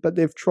 I know, but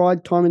they've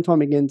tried time and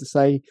time again to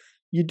say,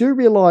 you do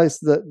realise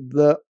that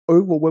the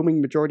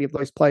overwhelming majority of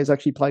those players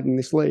actually played in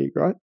this league,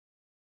 right?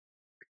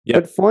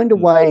 But find a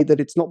way that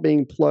it's not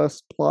being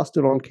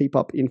plastered on Keep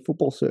Up in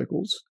football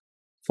circles.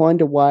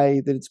 Find a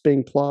way that it's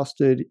being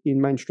plastered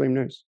in mainstream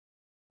news.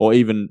 Or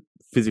even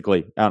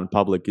physically out in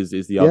public is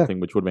the other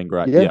thing, which would have been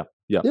great.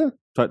 Yeah.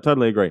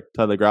 Totally agree.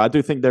 I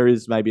do think there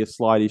is maybe a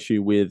slight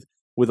issue with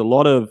a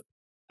lot of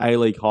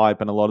A-League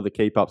hype and a lot of the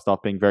Keep Up stuff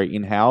being very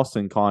in-house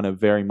and kind of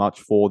very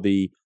much for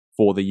the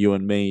you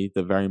and me,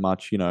 the very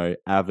much,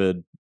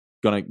 avid,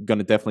 gonna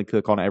definitely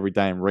click on it every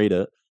day and read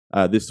it,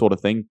 this sort of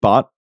thing.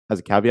 But as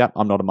a caveat,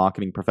 I'm not a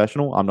marketing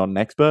professional. I'm not an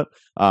expert.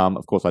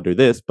 Of course, I do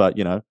this, but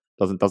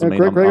doesn't mean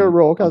Greg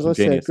O'Rourke, as I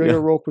said, Greg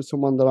O'Rourke was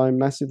someone that I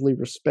massively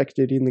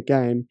respected in the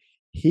game.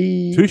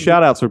 Two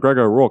shout outs for Greg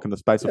O'Rourke in the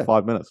space of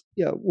 5 minutes.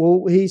 Yeah,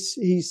 well, he's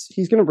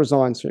going to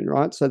resign soon,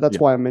 right? So that's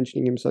why I'm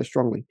mentioning him so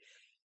strongly.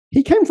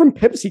 He came from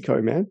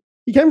PepsiCo, man.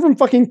 He came from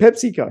fucking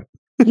PepsiCo.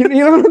 You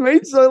know what I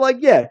mean? So,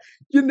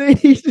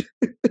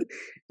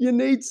 you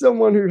need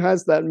someone who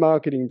has that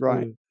marketing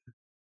brain.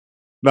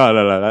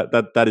 No.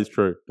 That is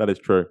true. That is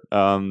true.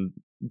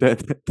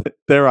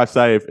 Dare I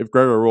say, if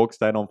Greg O'Rourke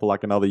stayed on for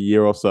like another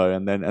year or so,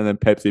 and then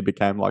Pepsi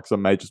became like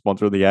some major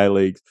sponsor of the A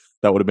leagues,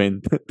 that would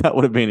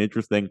have been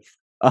interesting.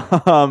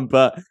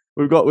 But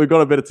we've got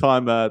a bit of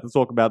time to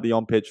talk about the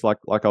on pitch, like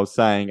I was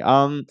saying.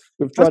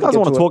 We've tried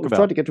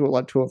to get to it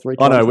like 2 or 3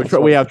 times. I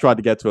know we have tried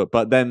to get to it,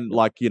 but then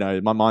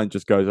my mind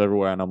just goes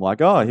everywhere, and I'm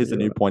like, oh, here's a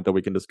new point that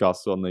we can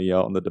discuss on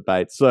the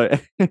debate. So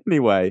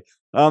anyway,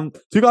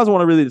 two guys I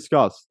want to really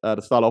discuss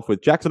to start off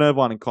with: Jackson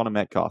Irvine and Connor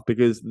Metcalfe,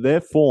 because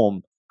their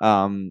form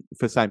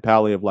for St.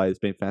 Pauli of late has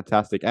been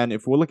fantastic. And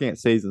if we're looking at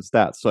season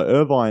stats, so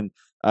Irvine,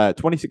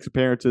 26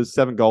 appearances,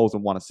 7 goals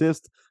and 1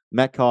 assist.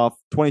 Metcalfe,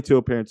 22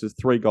 appearances,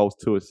 3 goals,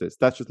 2 assists.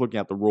 That's just looking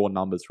at the raw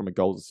numbers from a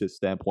goals assist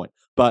standpoint.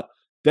 But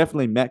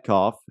definitely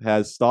Metcalfe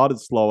has started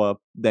slower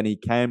than he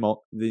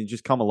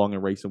just come along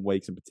in recent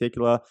weeks in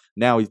particular.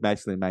 Now he's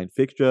basically the main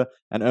fixture.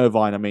 And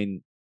Irvine, I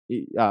mean,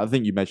 I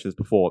think you mentioned this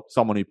before,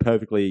 someone who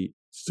perfectly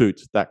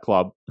suits that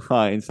club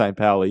in St.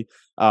 Pauli.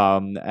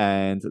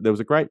 And there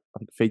was a great, I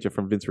think, feature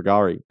from Vince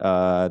Rigari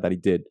that he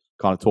did,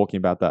 kind of talking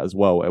about that as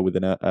well with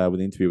an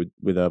interview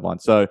with Irvine.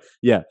 So,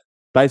 yeah.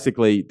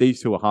 Basically,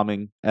 these two are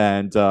humming,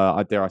 and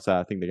I dare I say,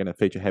 I think they're going to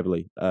feature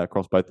heavily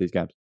across both these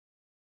games.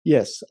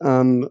 Yes.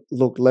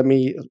 Look,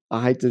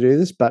 I hate to do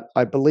this, but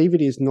I believe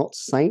it is not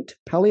Saint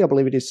Pauli. I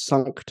believe it is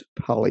Sankt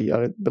Pauli.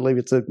 I believe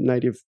it's a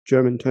native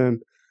German term.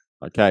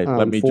 Okay,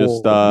 let me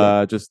just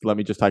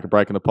take a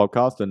break in the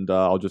podcast, and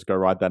I'll just go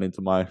write that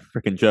into my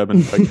freaking German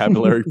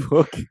vocabulary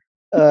book.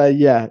 One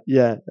that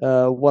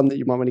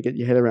you might want to get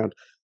your head around.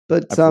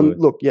 But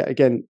look,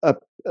 again,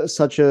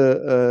 such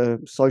a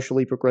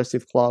socially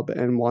progressive club,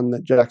 and one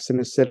that Jackson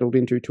has settled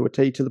into to a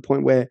T, to the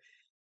point where,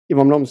 if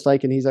I'm not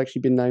mistaken, he's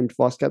actually been named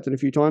vice captain a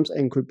few times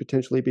and could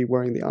potentially be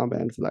wearing the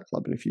armband for that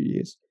club in a few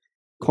years.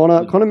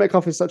 Connor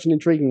Metcalfe is such an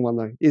intriguing one,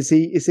 though. Is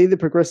he the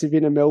progressive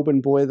inner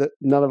Melbourne boy that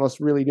none of us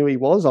really knew he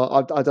was?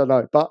 I don't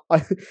know, but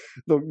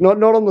look,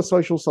 not on the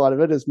social side of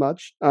it as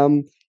much.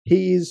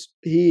 He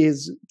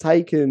is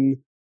taken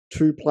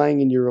to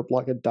playing in Europe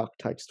like a duck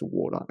takes to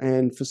water,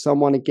 and for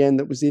someone again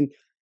that was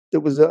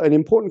an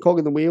important cog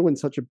in the wheel in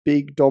such a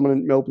big,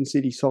 dominant Melbourne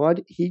City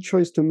side, he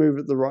chose to move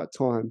at the right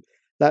time.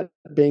 That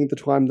being the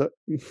time that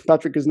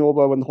Patrick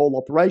Gaznorbo and the whole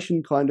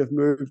operation kind of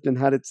moved and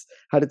had its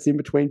in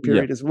between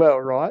period as well,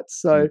 right?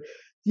 So,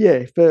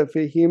 for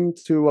him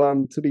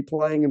to be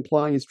playing and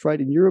playing his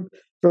trade in Europe,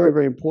 very,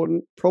 very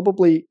important.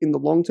 Probably in the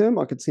long term,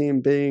 I could see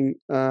him being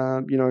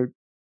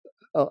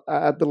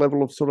at the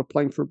level of sort of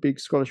playing for a big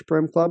Scottish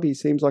Prem club. He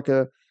seems like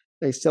a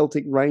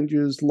Celtic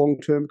Rangers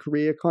long-term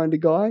career kind of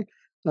guy.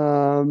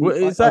 Well,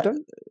 is I that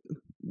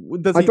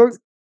don't. does I he? don't.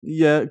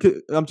 Yeah,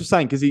 I'm just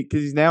saying because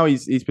he's now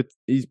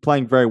he's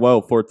playing very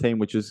well for a team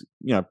which is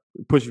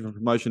pushing for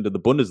promotion to the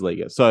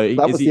Bundesliga. So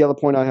That was the other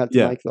point I had to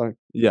Yeah. make, though.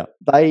 Yeah,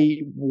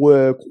 They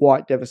were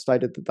quite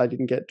devastated that they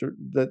didn't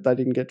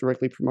get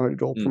directly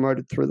promoted or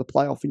promoted through the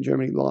playoff in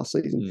Germany last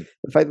season.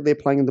 The fact that they're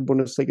playing in the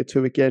Bundesliga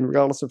 2 again,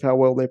 regardless of how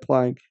well they're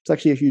playing, it's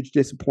actually a huge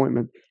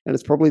disappointment, and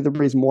it's probably the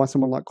reason why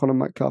someone like Conor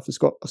Metcalf has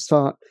got a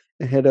start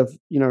ahead of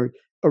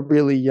a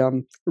really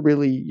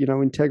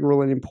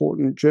integral and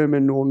important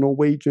German or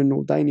Norwegian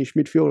or Danish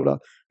midfielder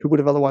who would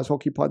have otherwise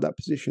occupied that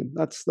position.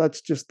 That's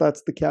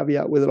the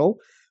caveat with it all.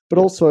 But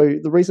also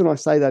the reason I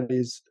say that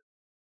is,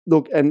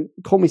 look, and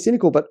call me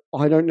cynical, but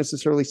I don't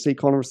necessarily see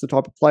Conor as the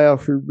type of player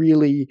who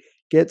really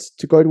gets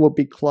to go to a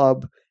big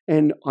club.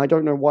 And I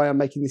don't know why I'm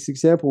making this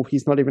example.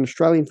 He's not even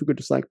Australian, for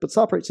goodness sake. But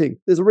Sarpreet Singh,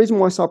 there's a reason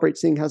why Sarpreet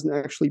Singh hasn't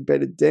actually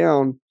bedded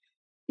down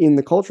in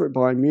the culture at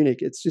Bayern Munich.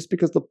 It's just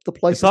because the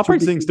place is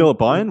Sarpreet Singh still at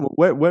Bayern?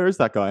 Where is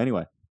that guy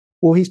anyway?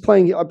 Well,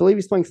 I believe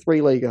he's playing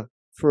 3 Liga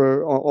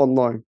on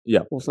loan.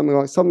 Yeah. Or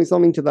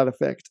something to that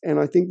effect.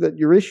 And I think that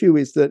your issue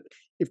is that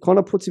if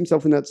Conor puts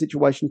himself in that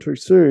situation too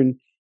soon,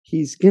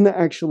 he's going to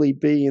actually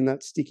be in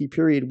that sticky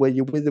period where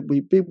you're with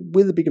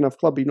a big enough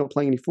club, but you're not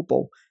playing any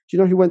football. Do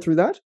you know who went through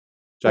that?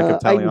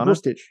 Jacob Taliano?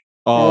 Rustic.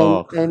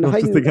 Oh. And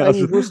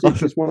Hayden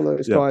Rustic is one of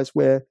those guys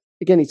where,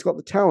 again, he's got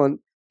the talent,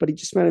 but he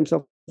just found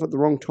himself at the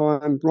wrong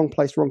time, wrong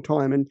place, wrong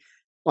time. And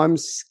I'm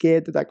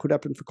scared that could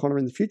happen for Conor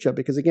in the future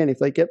because, again, if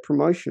they get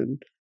promotion,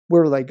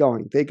 where are they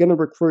going? They're going to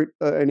recruit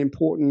they're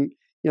going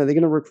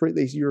to recruit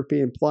these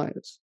European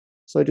players.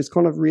 So does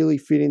Conor really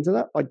fit into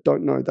that? I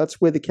don't know. That's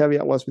where the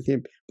caveat was with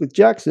him. With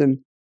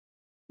Jackson,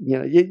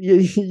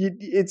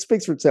 it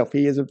speaks for itself.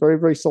 He is a very,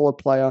 very solid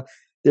player.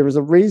 There is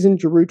a reason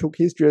Giroud took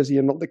his jersey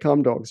and not the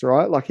Cum Dogs,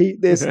 right? Like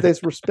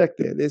there's respect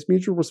there. There's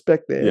mutual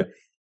respect there. Yeah.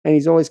 And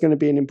he's always going to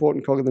be an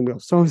important cog in the wheel.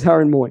 So is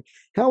Aaron Moy.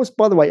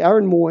 By the way,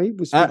 Aaron Moy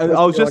was... I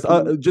was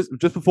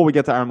just before we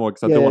get to Aaron Moy,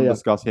 because I do want to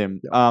discuss him.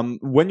 Yeah.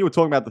 When you were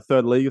talking about the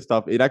third Liga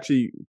stuff, it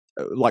actually,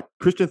 like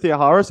Christian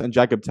Theoharis and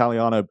Jacob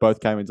Taliano both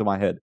came into my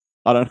head.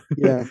 I don't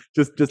know.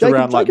 just Jacob,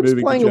 around like Jacob's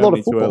moving to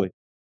Germany too early.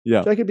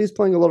 Yeah. Jacob is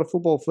playing a lot of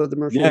football for the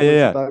Borussia.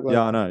 Yeah,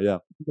 I know, yeah.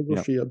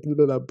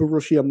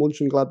 Borussia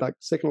Mönchengladbach,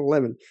 second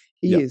 11.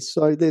 He is.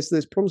 So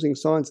there's promising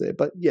signs there.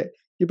 But yeah,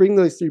 you bring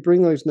those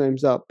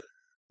names up.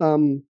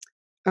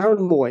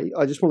 Aaron Moy,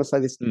 I just want to say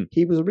this.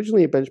 He was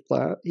originally a bench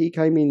player. He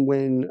came in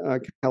when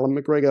Callum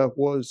McGregor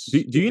was...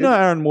 Do you know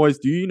Aaron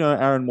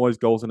Moy's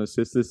goals and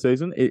assists this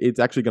season? It's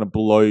actually going to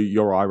blow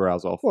your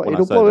eyebrows off. Well,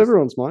 it'll blow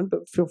everyone's mind,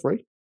 but feel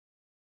free.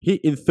 He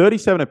in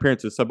 37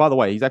 appearances. So by the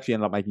way, he's actually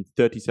ended up making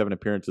 37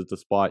 appearances,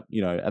 despite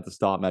at the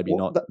start maybe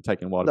not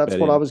taking a while. That's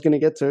what I was going to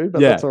get to,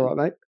 but that's all right,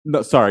 mate.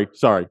 No, sorry,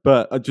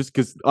 but just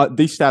because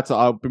these stats,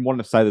 I've been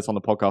wanting to say this on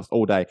the podcast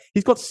all day.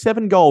 He's got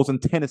 7 goals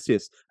and 10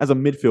 assists as a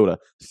midfielder.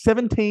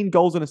 17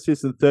 goals and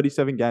assists in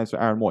 37 games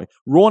for Aaron Moy.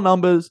 Raw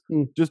numbers.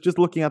 Just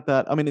looking at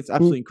that, I mean, it's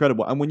absolutely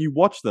incredible. And when you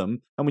watch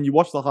them, and when you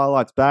watch the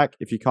highlights back,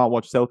 if you can't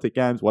watch Celtic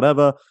games,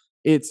 whatever.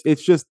 It's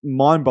just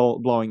mind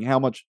blowing how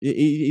much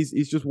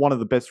he's just one of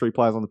the best 3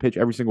 players on the pitch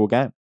every single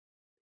game.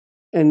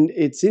 And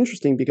it's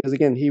interesting because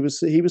again, he was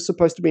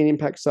supposed to be an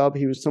impact sub.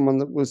 He was someone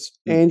that was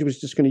Ange was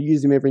just going to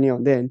use him every now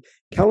and then.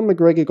 Callum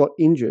McGregor got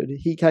injured.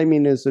 He came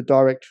in as a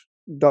direct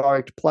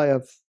player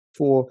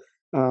for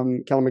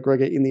Callum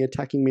McGregor in the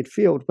attacking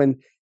midfield when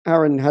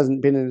Aaron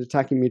hasn't been an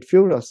attacking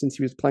midfielder since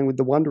he was playing with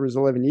the Wanderers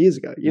 11 years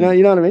ago. You know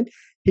what I mean?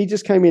 He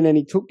just came in and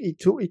he took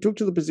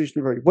to the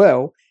position very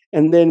well.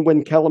 And then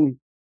when Callum,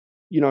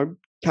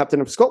 captain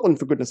of Scotland,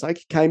 for goodness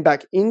sake, came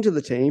back into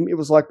the team, it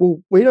was like, well,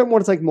 we don't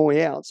want to take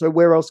Moy out, so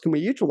where else can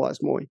we utilise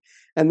Moy?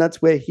 And that's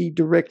where he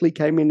directly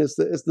came in as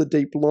the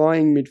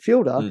deep-lying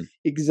midfielder,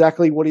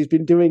 exactly what he's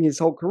been doing his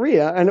whole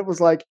career. And it was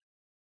like,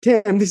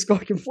 damn, this guy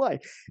can play.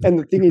 And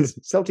the thing is,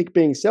 Celtic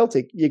being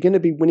Celtic, you're going to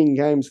be winning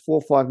games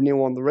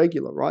 4-5-0 on the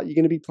regular, right? You're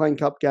going to be playing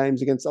cup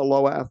games against a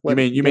lower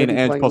athletic. You mean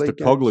Ange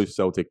Postecoglou's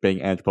Celtic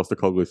being Ange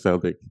Postecoglou's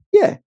Celtic?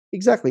 Yeah,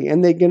 exactly.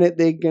 And they're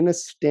gonna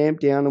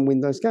stamp down and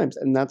win those games.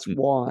 And that's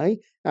why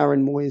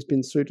Aaron Moy has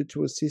been suited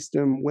to a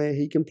system where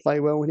he can play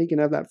well and he can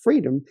have that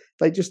freedom.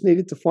 They just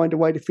needed to find a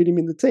way to fit him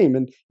in the team.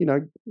 And,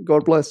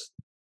 God bless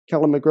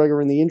Callum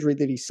McGregor and the injury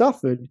that he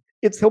suffered.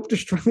 It's helped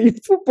Australian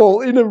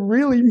football in a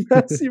really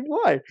massive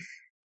way.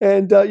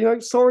 And,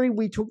 sorry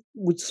we took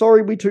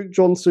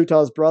John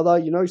Souttar's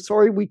brother.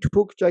 Sorry we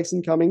took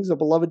Jason Cummings, a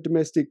beloved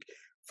domestic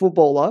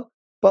footballer.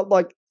 But,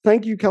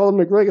 thank you, Callum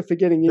McGregor, for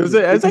getting in.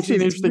 It's actually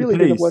an interesting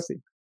piece.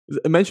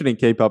 Mentioning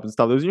keep up and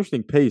stuff, there was an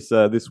interesting piece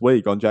this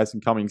week on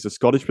Jason Cummings'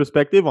 Scottish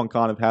perspective on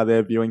kind of how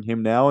they're viewing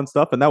him now and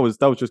stuff. And that was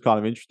just kind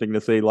of interesting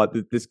to see,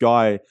 this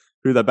guy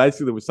who they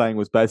basically were saying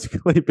was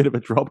basically a bit of a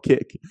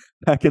dropkick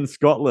back in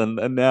Scotland.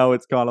 And now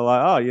it's kind of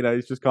like,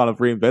 he's just kind of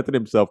reinvented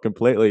himself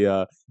completely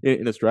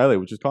in Australia,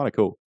 which is kind of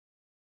cool.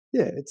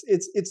 Yeah,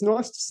 it's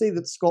nice to see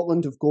that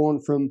Scotland have gone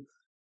from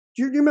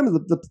Do you remember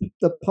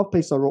the puff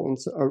piece I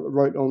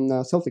wrote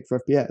on Celtic for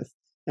FPF?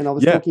 And I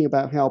was Yeah. talking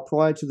about how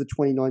prior to the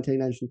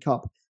 2019 Asian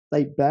Cup,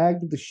 they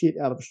bagged the shit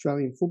out of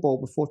Australian football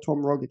before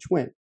Tom Rogic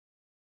went.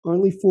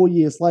 Only 4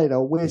 years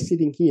later, we're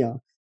sitting here.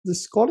 The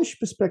Scottish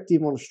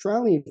perspective on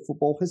Australian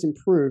football has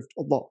improved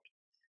a lot.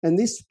 And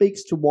this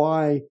speaks to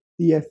why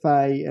the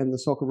FA and the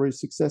Socceroos'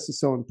 success is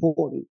so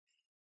important.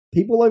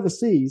 People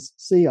overseas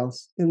see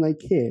us and they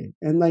care,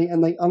 and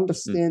they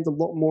understand a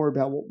lot more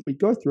about what we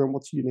go through and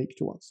what's unique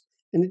to us.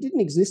 And it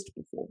didn't exist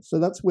before. So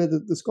that's where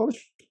the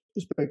Scottish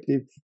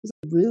perspective is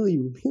really,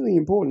 really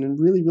important and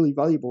really, really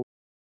valuable.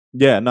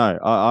 Yeah, no,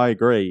 I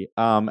agree.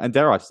 And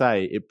dare I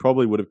say, it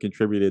probably would have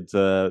contributed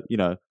to,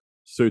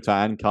 Suter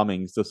and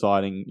Cummings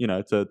deciding,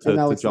 to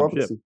jump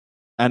ship.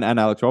 And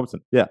Alex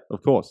Robertson. Yeah,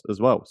 of course, as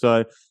well.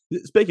 So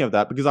speaking of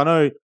that, because I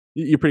know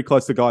you're pretty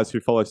close to guys who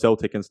follow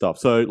Celtic and stuff.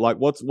 So like,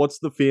 what's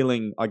the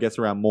feeling, I guess,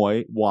 around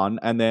Moy, one,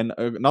 and then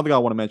another guy I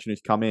want to mention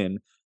who's come in,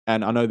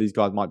 and I know these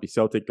guys might be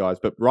Celtic guys,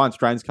 but Ryan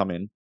Strain's come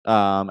in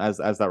as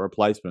that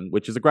replacement,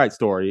 which is a great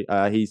story.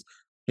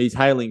 He's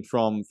hailing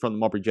from the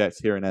Mowbray Jets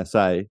here in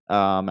SA,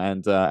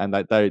 and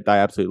they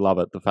absolutely love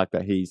it. The fact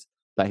that he's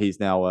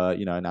now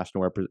a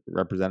national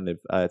representative,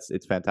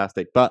 it's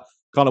fantastic. But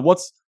kind of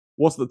what's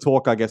the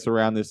talk, I guess,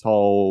 around this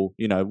whole,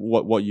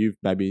 what you've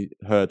maybe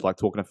heard, like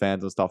talking to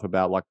fans and stuff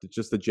about, like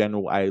just the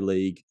general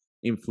A-League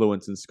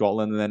influence in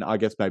Scotland, and then I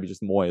guess maybe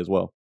just Moy as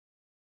well.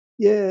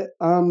 Yeah,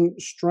 Ryan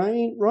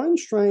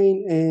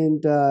Strain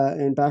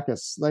and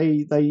Bacchus.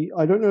 They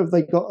I don't know if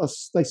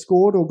they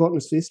scored or got an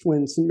assist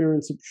when St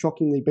Mirren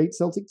shockingly beat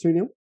Celtic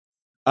 2-0.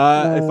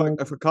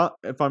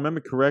 If I remember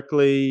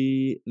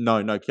correctly,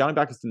 no, Keanu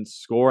Bacchus didn't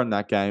score in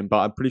that game, but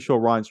I'm pretty sure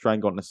Ryan Strain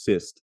got an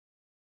assist.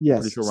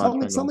 Yes, sure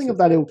something of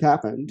that ilk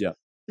happened. Yeah,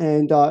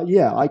 and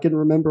I can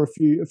remember a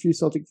few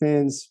Celtic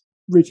fans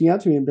reaching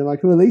out to me and being like,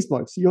 "Who are these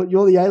blokes? You're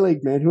the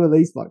A-League man. Who are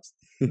these blokes?"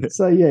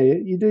 So yeah,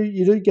 you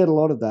do get a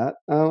lot of that.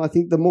 I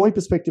think the Moy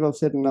perspective I've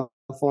said enough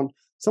on.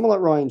 Someone like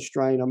Ryan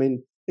Strain, I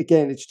mean,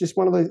 again, it's just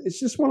one of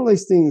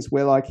those things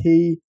where like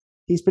he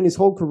spent his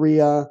whole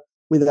career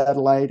with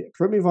Adelaide.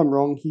 Correct me if I'm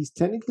wrong. He's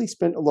technically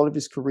spent a lot of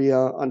his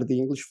career under the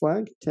English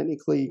flag,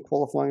 technically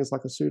qualifying as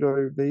like a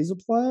pseudo visa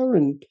player,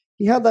 and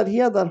he had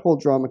that whole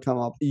drama come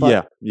up.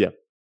 But yeah.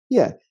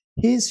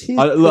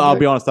 I'll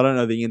be honest, I don't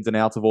know the ins and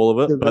outs of all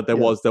of it, but there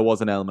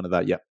was an element of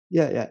that.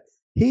 Yeah.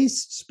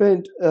 He's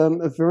spent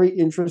a very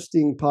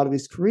interesting part of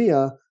his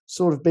career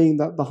sort of being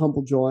the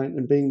humble giant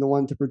and being the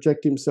one to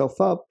project himself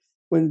up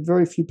when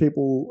very few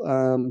people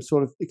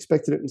sort of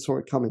expected it and saw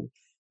it coming.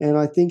 And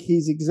I think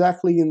he's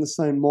exactly in the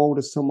same mold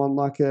as someone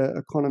like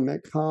a Connor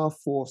Metcalf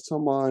or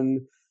someone,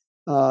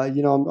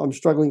 I'm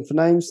struggling for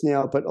names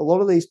now, but a lot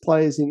of these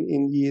players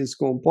in years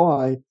gone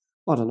by,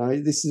 I don't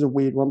know, this is a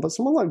weird one, but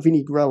someone like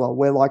Vinnie Grella,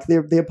 where like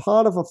they're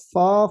part of a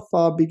far,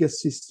 far bigger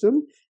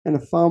system and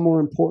a far more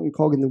important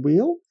cog in the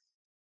wheel.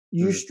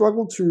 You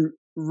struggle to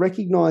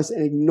recognize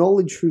and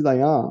acknowledge who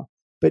they are,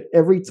 but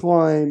every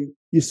time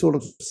you sort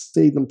of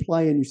see them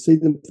play and you see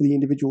them for the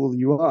individual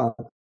you are,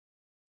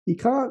 you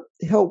can't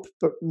help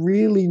but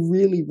really,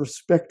 really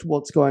respect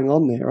what's going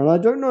on there. And I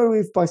don't know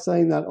if by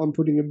saying that I'm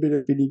putting a bit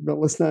of Vinnie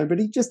Grella's name, but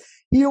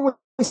he always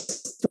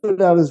stood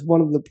out as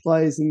one of the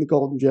players in the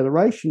golden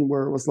generation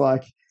where it was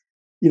like,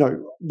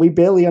 we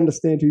barely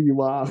understand who you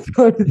are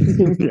kind of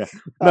thing.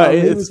 Yeah.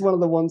 He was one of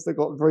the ones that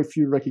got very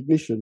few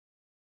recognition.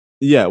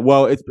 Yeah,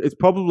 well, it's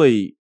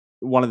probably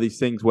one of these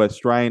things where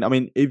Strain, I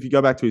mean, if you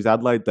go back to his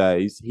Adelaide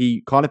days,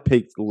 he kind of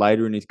peaked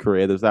later in his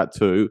career. There's that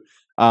too.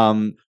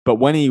 But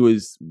when he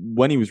was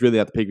really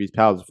at the peak of his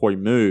powers before he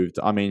moved,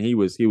 I mean, he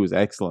was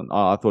excellent.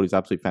 I thought he was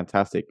absolutely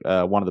fantastic.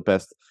 One of the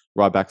best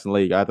right backs in the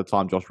league at the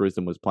time. Josh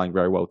Risdon was playing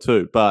very well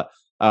too. But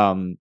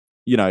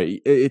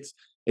it's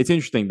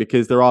interesting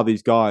because there are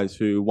these guys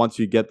who once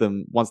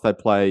they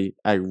play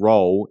a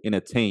role in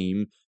a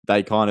team,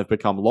 they kind of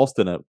become lost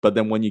in it. But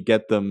then when you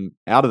get them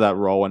out of that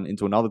role and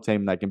into another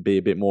team, they can be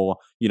a bit more,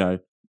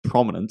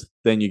 prominent,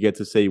 then you get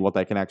to see what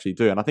they can actually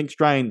do. And I think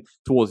Strain,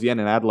 towards the end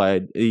in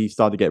Adelaide, he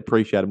started to get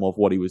appreciated more for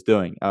what he was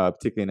doing,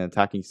 particularly in an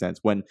attacking sense,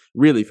 when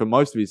really for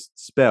most of his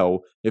spell,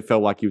 it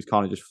felt like he was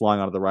kind of just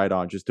flying under the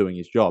radar and just doing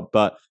his job.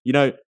 But,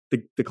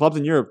 the clubs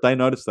in Europe, they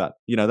notice that.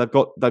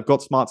 They've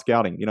got smart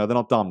scouting. They're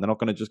not dumb. They're not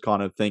going to just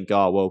kind of think,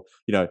 oh, well,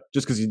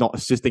 just because he's not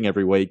assisting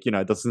every week,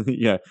 doesn't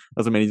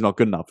mean he's not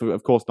good enough.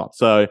 Of course not.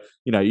 So,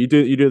 you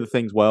do the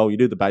things well, you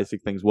do the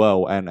basic things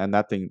well, and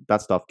that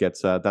stuff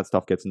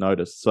gets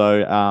noticed.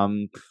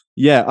 So,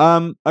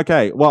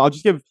 okay. Well, I'll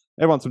just give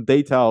everyone some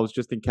details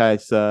just in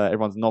case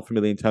everyone's not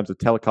familiar in terms of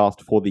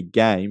telecast for the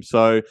game.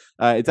 So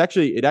it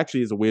actually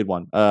is a weird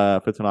one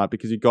for tonight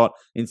because you've got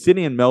in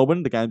Sydney and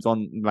Melbourne, the game's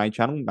on the main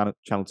channel,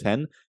 channel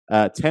 10.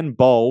 10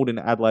 Bold in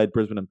Adelaide,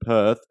 Brisbane and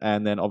Perth.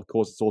 And then, of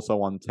course, it's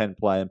also on 10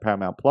 Play and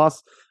Paramount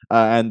Plus.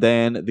 And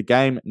then the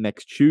game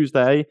next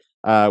Tuesday,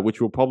 which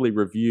we'll probably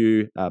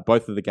review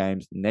both of the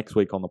games next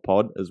week on the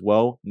pod as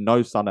well.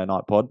 No Sunday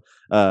night pod,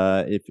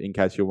 if in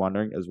case you're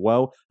wondering as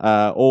well.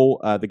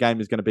 The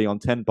game is going to be on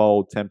 10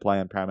 Bold, 10 Play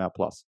and Paramount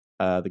Plus.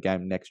 the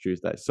game next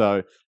Tuesday.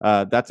 So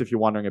that's if you're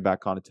wondering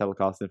about kind of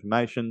telecast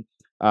information.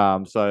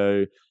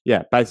 So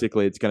yeah,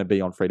 basically it's going to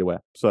be on free to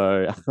wear.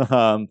 So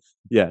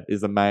yeah,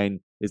 is the main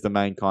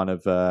kind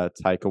of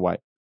takeaway.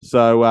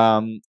 So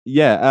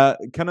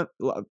kind of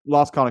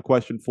last kind of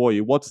question for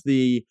you. What's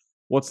the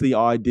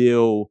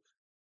ideal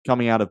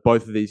coming out of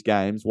both of these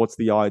games? What's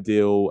the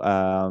ideal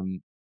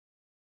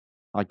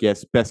I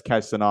guess best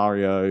case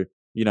scenario,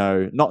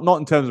 not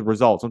in terms of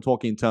results. I'm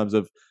talking in terms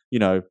of,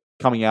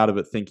 coming out of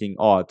it thinking,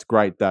 oh, it's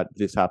great that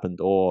this happened,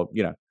 or,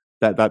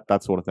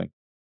 that sort of thing.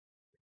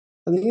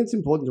 I think it's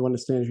important to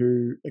understand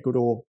who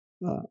Ecuador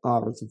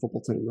are as a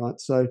football team, right?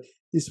 So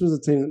this was a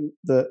team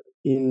that,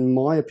 in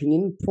my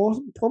opinion,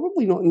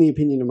 probably not in the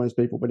opinion of most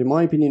people, but in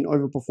my opinion,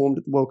 overperformed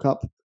at the World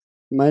Cup,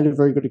 made a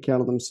very good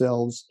account of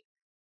themselves,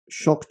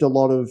 shocked a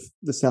lot of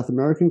the South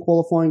American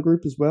qualifying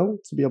group as well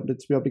to be able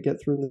to get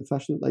through in the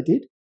fashion that they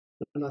did.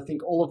 And I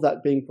think all of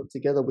that being put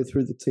together with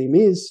who the team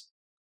is,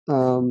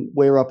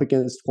 we're up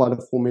against quite a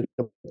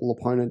formidable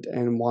opponent,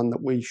 and one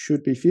that we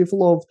should be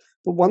fearful of,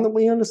 but one that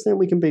we understand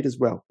we can beat as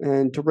well.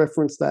 And to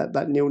reference that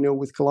 0-0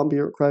 with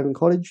Colombia at Craven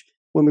Cottage,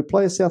 when we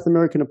play a South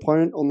American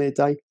opponent on their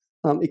day,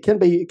 it can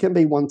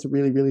be one to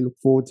really, really look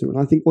forward to. And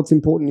I think what's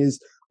important is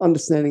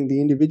understanding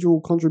the individual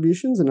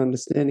contributions and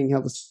understanding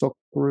how the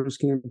Socceroos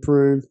can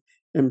improve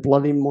and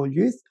blood in more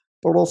youth,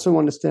 but also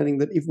understanding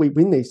that if we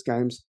win these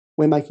games,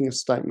 we're making a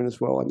statement as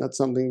well. And that's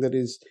something that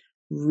is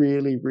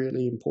really,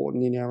 really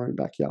important in our own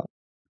backyard.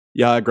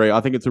 Yeah, I agree. I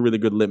think it's a really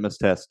good litmus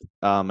test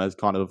as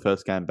kind of the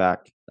first game back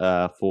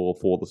for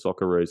the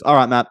Socceroos. All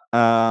right, Matt,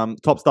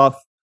 top stuff.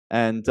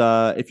 And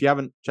if you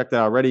haven't checked it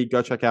out already,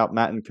 go check out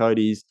Matt and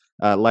Cody's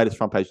latest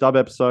Front Page Dub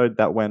episode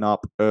that went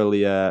up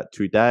earlier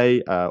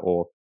today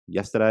or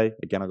yesterday.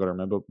 Again, I got to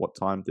remember what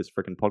time this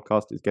freaking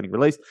podcast is getting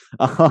released.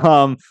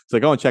 So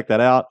go and check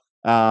that out.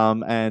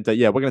 And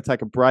we're going to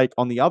take a break.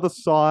 On the other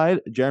side,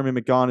 Jeremy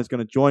Magan is going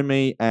to join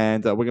me,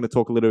 and we're going to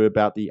talk a little bit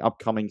about the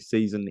upcoming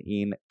season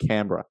in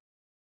Canberra.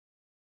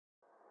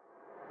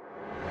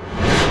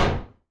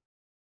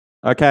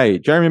 Okay,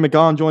 Jeremy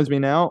Magan joins me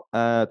now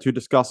to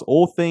discuss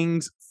all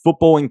things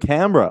football in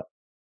Canberra.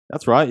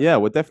 That's right. Yeah,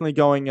 we're definitely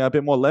going a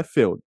bit more left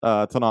field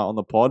tonight on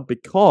the pod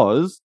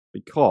because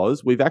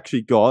we've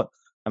actually got,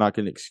 and I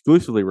can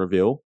exclusively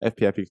reveal,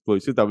 FPF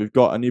exclusive, that we've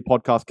got a new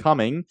podcast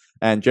coming,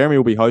 and Jeremy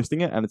will be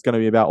hosting it, and it's going to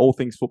be about all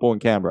things football in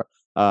Canberra.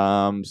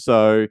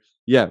 So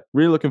yeah,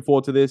 really looking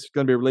forward to this. It's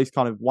going to be released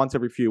kind of once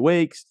every few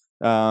weeks,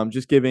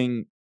 just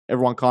giving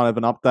everyone kind of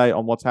an update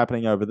on what's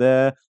happening over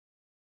there.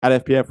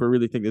 At FPF, we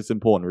really think this is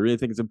important. We really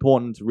think it's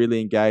important to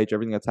really engage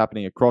everything that's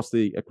happening across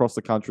the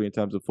country in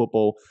terms of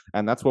football,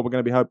 and that's what we're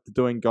going to be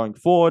doing going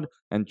forward.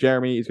 And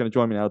Jeremy is going to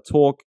join me now to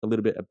talk a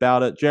little bit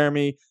about it.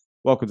 Jeremy,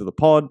 welcome to the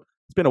pod.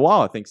 It's been a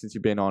while, I think, since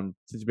you've been on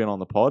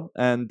the pod,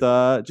 and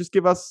just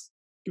give us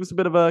a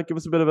bit of a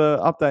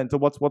update into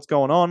what's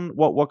going on.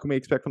 What can we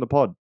expect from the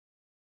pod?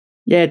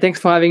 Yeah, thanks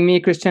for having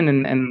me, Christian,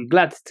 and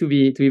glad to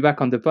be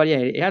back on the pod. Yeah,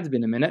 it has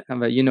been a minute,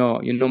 but you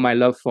know my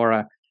love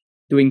for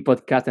doing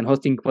podcasts and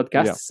hosting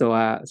podcasts.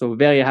 Yeah. So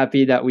very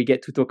happy that we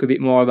get to talk a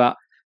bit more about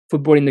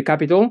football in the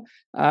capital.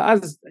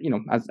 As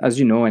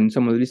you know, and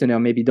some of the listeners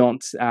maybe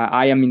don't,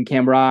 I am in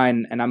Canberra,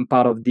 and I'm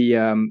part of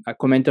the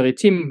commentary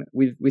team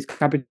with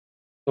Capital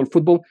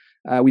Football,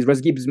 with Russ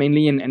Gibbs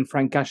mainly, and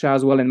Frank Kasha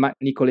as well, and Matt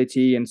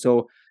Nicoletti. And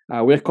so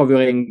we're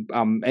covering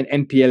an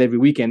NPL every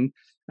weekend.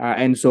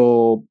 And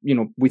so,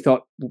 we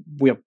thought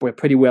we're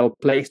pretty well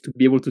placed to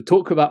be able to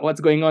talk about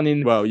what's going on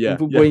in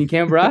football in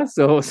Canberra.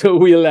 So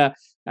we'll,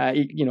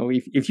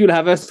 if you'll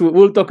have us,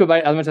 we'll talk about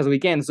it as much as we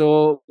can.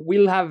 So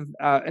we'll have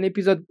an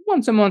episode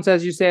once a month,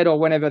 as you said, or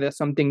whenever there's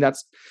something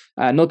that's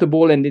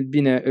notable. And it's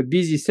been a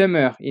busy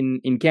summer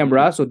in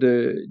Canberra. Mm-hmm. So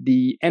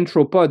the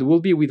intro pod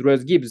will be with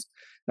Russ Gibbs,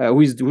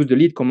 who's the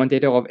lead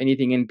commentator of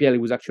Anything NPL. He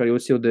was actually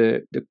also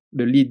the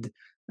lead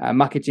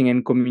marketing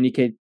and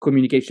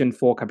communication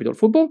for Capital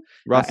Football.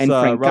 Russ, and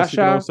Frank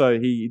Kasha,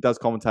 he does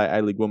commentate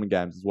A-League women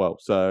games as well.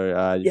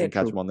 So you can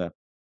catch him on there.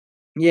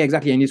 Yeah,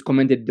 exactly. And he's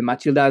commented the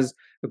Matildas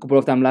a couple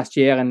of times last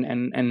year,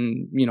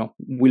 and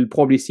we'll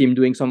probably see him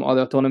doing some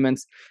other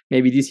tournaments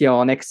maybe this year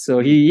or next. So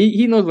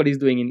he knows what he's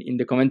doing in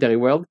the commentary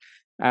world.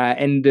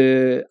 And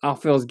our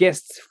first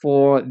guest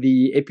for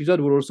the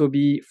episode will also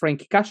be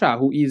Frank Kasha,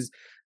 who is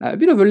a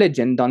bit of a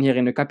legend down here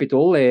in the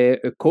capital, a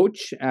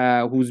coach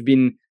who's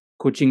been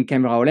coaching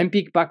Canberra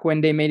Olympic back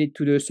when they made it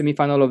to the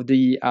semi-final of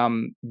the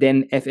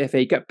then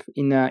FFA Cup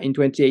in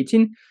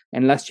 2018.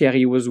 And last year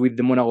he was with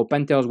the Monaro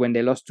Panthers when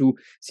they lost to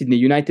Sydney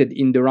United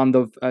in the round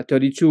of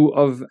 32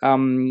 of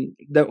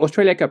the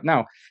Australia Cup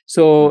now.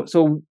 So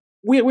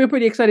we're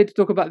pretty excited to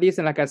talk about this.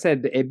 And like I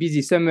said, a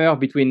busy summer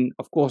between,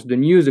 of course, the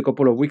news a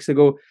couple of weeks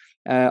ago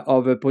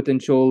of a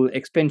potential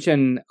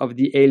expansion of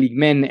the A-League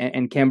men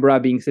and Canberra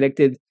being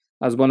selected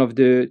as one of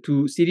the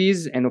two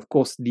cities. And of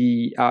course,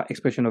 the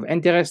expression of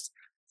interest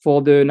for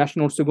the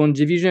National Second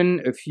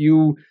Division. A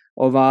few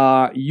of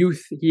our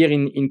youth here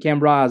in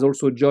Canberra has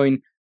also joined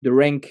the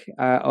rank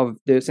of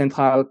the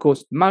Central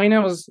Coast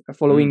Mariners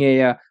following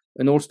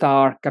an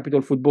all-star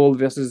Capital Football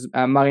versus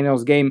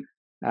Mariners game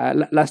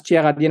last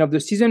year at the end of the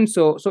season.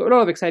 So a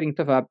lot of exciting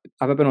stuff have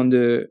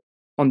happened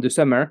on the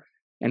summer,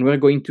 and we're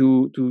going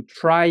to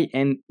try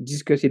and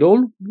discuss it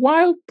all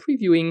while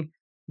previewing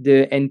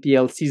the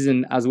NPL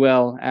season as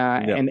well.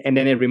 And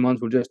then every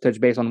month we'll just touch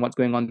base on what's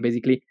going on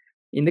basically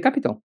in the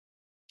capital.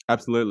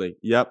 Absolutely.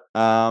 Yep.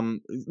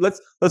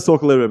 Let's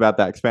talk a little bit about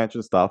that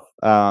expansion stuff.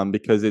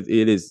 Because it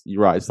is,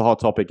 you're right, it's the hot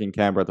topic in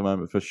Canberra at the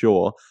moment for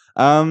sure.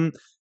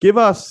 Give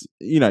us,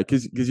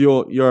 because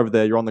you're over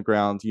there, you're on the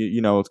ground,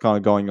 you know what's kind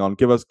of going on.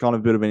 Give us kind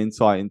of a bit of an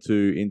insight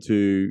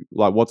into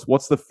like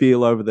what's the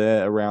feel over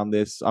there around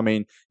this. I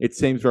mean, it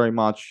seems very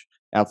much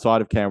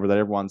outside of Canberra that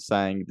everyone's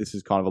saying this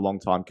is kind of a long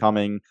time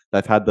coming.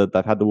 They've had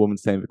the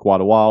women's team for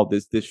quite a while.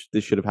 This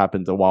should have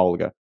happened a while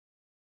ago.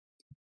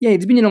 Yeah,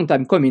 it's been a long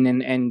time coming,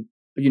 and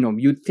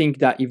you'd think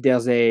that if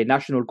there's a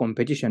national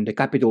competition, the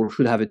capital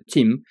should have a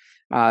team.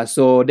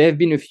 So there have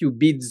been a few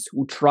bids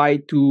who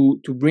tried to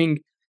bring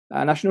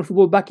national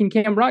football back in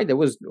Canberra. There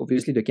was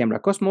obviously the Canberra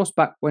Cosmos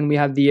back when we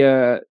had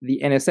the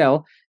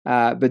NSL,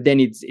 but then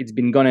it's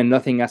been gone and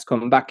nothing has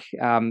come back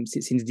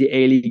since the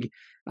A-League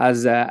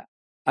has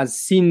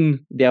seen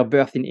their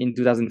birth in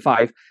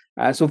 2005.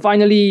 So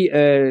finally,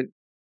 the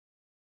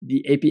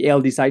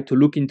APL decided to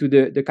look into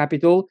the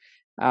capital.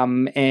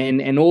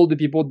 And all the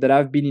people that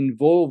have been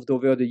involved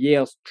over the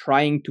years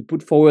trying to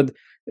put forward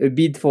a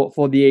bid for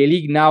the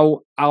A-League now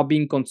are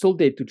being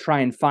consulted to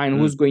try and find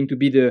who's going to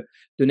be the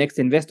next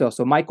investor.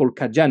 So Michael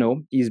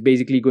Caggiano is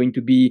basically going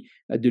to be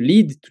the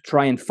lead to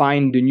try and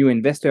find the new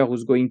investor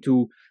who's going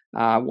to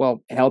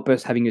help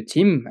us having a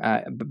team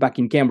back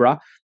in Canberra.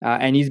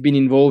 And he's been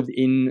involved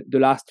in the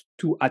last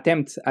 2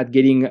 attempts at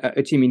getting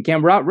a team in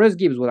Canberra. Russ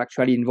Gibbs was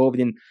actually involved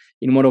in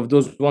one of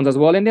those ones as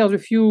well. And there's a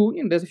few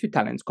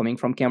talents coming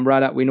from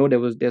Canberra that we know.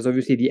 There's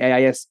obviously the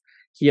AIS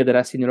here that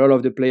has seen a lot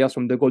of the players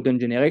from the golden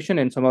generation,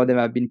 and some of them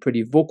have been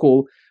pretty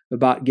vocal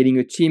about getting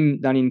a team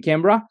down in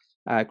Canberra.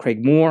 Craig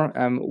Moore,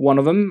 one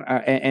of them,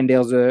 and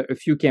there's a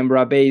few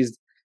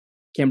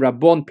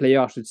Canberra-born players,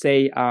 I should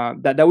say,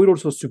 that will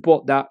also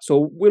support that.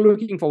 So we're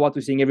looking forward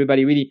to seeing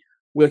everybody really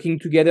working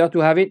together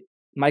to have it.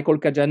 Michael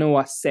Caggiano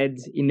has said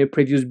in the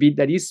previous bid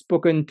that he's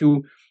spoken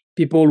to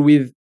people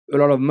with a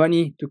lot of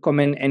money to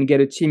come in and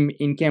get a team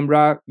in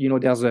Canberra.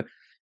 There's a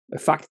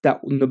fact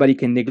that nobody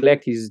can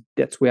neglect is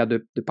that's where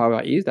the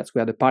power is, that's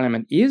where the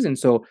parliament is. And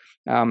so,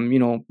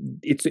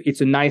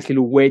 it's a nice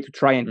little way to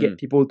try and get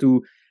people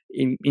to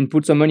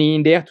input some money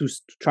in there to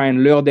try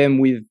and lure them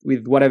with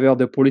whatever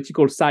the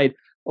political side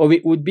of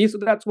it would be. So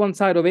that's one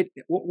side of it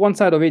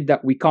that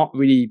we can't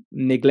really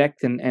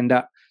neglect and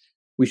that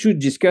we should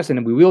discuss,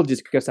 and we will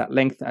discuss at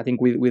length, I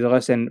think, with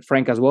Russ and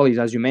Frank as well, is,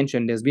 as you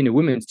mentioned, there's been a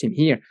women's team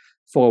here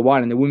for a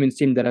while, and a women's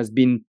team that has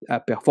been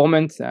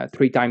performant,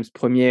 3 times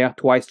premier,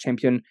 twice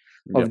champion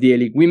of the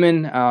A-League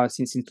women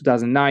since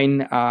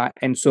 2009.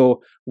 And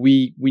so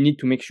we need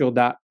to make sure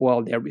that,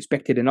 they're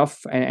respected enough.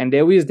 And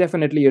there is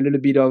definitely a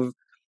little bit of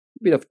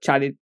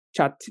chat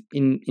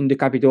in the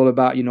capital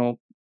about,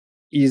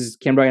 is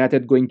Canberra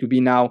United going to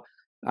be now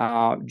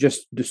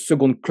just the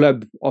second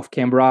club of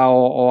Canberra,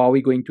 or are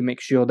we going to make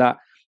sure that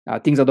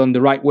things are done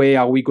the right way?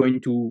 Are we going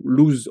to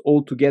lose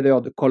altogether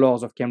the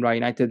colors of Canberra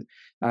United,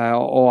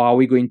 or are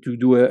we going to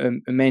do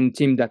a main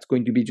team that's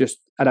going to be just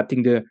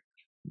adapting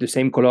the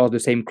same colors, the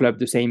same club,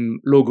 the same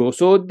logo?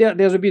 So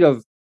there's a bit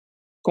of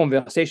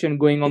conversation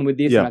going on with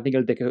this, and I think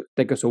it'll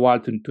take us a while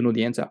to know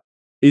the answer.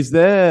 Is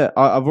there?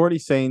 I've already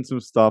seen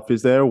some stuff.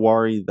 Is there a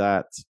worry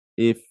that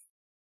if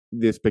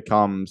this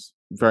becomes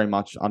very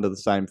much under the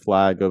same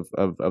flag of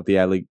the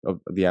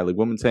A-League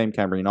women's team,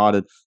 Canberra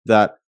United,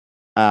 that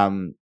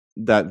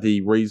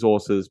the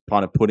resources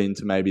kind of put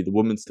into maybe the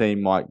women's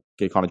team might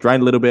get kind of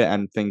drained a little bit,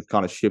 and things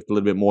kind of shift a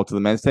little bit more to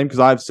the men's team? Because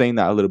I've seen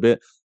that a little bit,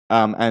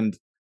 and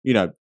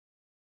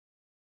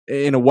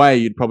in a way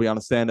you'd probably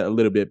understand it a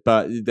little bit,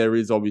 but there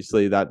is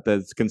obviously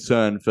there's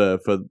concern for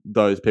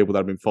those people that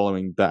have been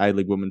following the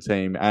A-League women's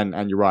team,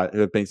 and you're right, who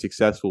have been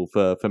successful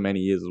for many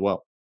years as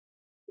well.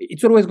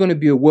 It's always going to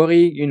be a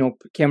worry.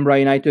 Canberra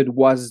United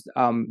was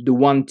the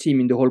one team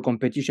in the whole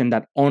competition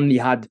that only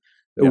had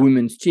a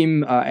women's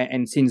team,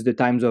 and since the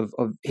times of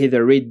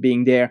Heather Reid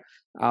being there,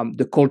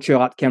 the culture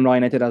at Canberra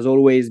United has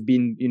always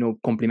been,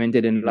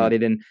 complimented and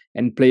lauded,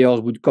 and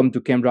players would come to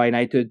Canberra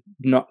United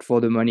not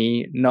for the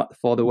money, not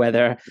for the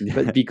weather,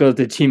 but because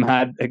the team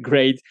had a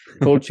great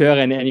culture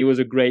and it was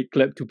a great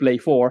club to play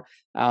for.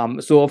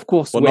 So of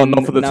course,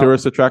 not for the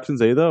tourist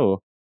attractions either.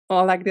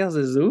 Or like there's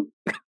a zoo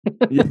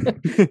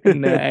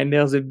and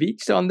there's a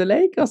beach on the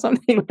lake or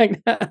something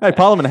like that. Hey,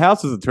 Parliament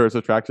House is a tourist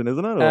attraction,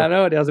 isn't it? I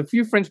know there's a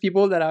few French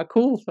people that are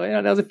cool. So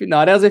there's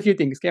a few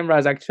things. Canberra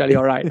is actually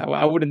all right.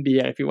 I wouldn't be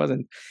here if it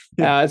wasn't.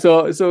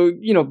 So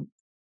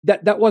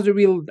that was a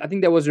real. I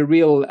think that was a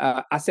real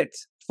asset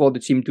for the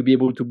team to be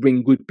able to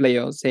bring good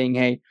players, saying,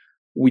 hey,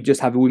 we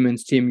just have a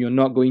women's team. You're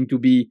not going to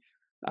be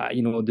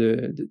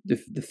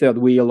the third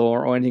wheel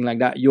or anything like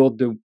that. You're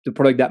the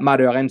product that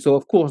matter. And so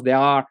of course there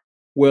are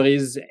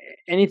worries,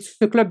 and it's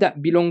a club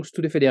that belongs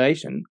to the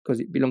federation because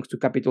it belongs to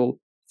Capital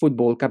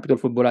Football. Capital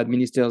Football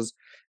administers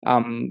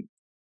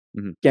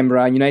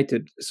Canberra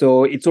United.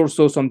 So it's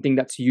also something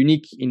that's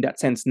unique in that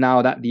sense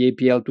now that the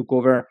APL took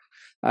over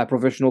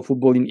professional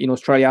football in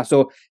Australia.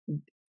 So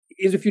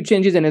there's a few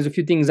changes and there's a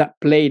few things that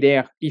play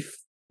there if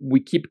we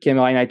keep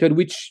Canberra United,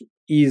 which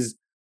is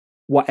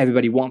what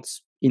everybody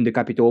wants in the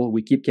capital.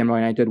 We keep Canberra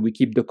United, we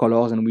keep the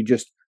colours, and we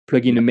just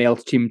plug in a male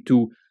team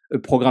to a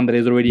program that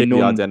is already known.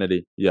 The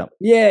identity, yeah,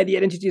 the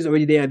identity is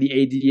already there.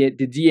 The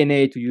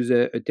DNA, to use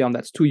a term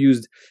that's too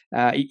used,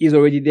 is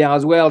already there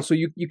as well. So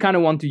you kind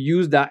of want to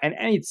use that, and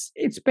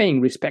it's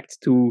paying respect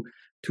to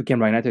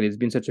Canberra United. It's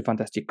been such a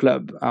fantastic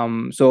club.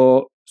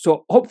 So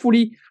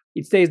hopefully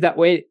it stays that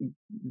way.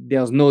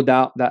 There's no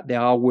doubt that there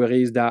are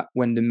worries that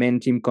when the main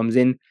team comes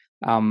in,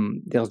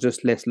 there's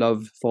just less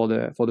love for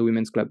the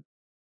women's club.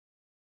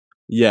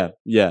 Yeah.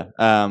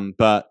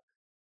 But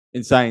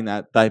in saying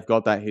that, they've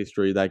got that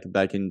history they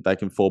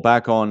can fall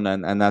back on,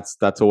 and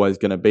that's always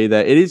going to be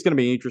there. It is going to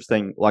be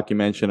interesting, like you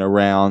mentioned,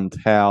 around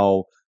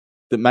how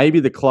that maybe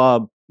the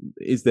club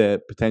is there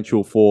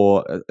potential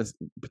for a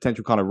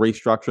potential kind of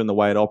restructure in the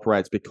way it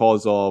operates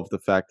because of the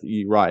fact that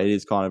you're right, it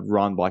is kind of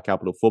run by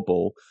Capital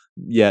Football.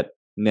 Yet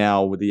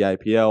now with the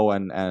APL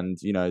and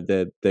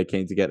they're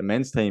keen to get a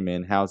men's team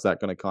in, how's that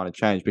going to kind of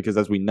change? Because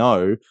as we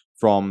know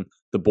from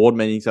the board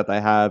meetings that they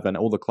have, and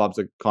all the clubs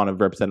are kind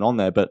of represented on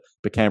there, but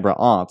Canberra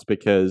aren't,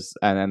 because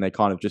and they're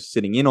kind of just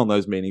sitting in on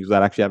those meetings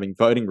without actually having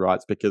voting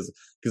rights because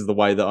of the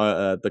way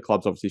the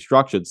club's obviously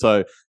structured.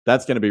 So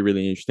that's going to be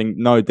really interesting,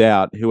 no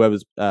doubt.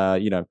 Whoever's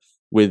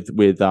with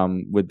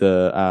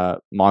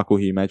the Michael,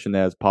 who you mentioned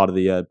there as part of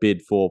the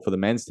bid for the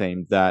men's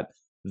team, that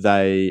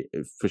they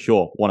for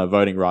sure want a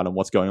voting right on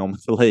what's going on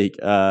with the league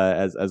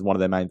as one of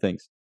their main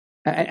things.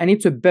 And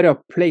it's a better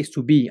place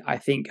to be, I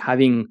think,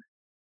 having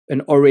an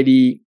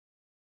already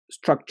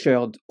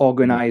structured,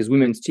 organized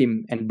women's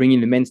team and bring in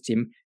the men's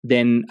team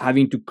than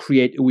having to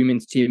create a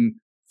women's team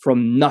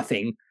from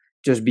nothing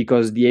just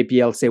because the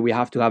APL say we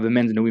have to have a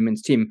men's and a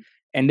women's team.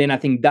 And then I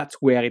think that's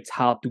where it's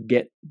hard to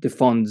get the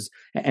funds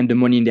and the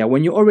money in there.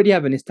 When you already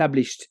have an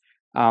established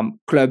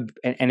club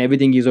and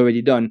everything is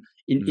already done,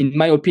 in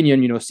my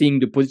opinion, seeing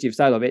the positive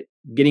side of it,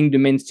 getting the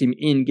men's team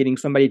in, getting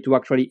somebody to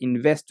actually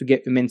invest to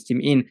get the men's team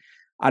in,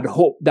 I'd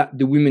hope that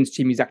the women's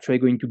team is actually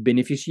going to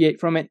beneficiate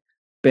from it.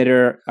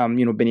 Better,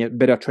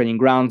 better training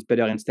grounds,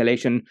 better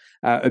installation,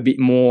 a bit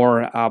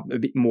more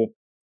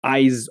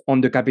eyes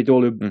on the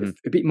capital,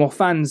 a bit more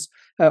fans,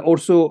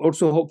 also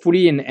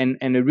hopefully, and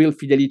a real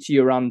fidelity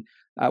around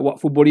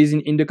what football is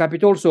in the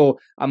capital. So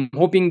I'm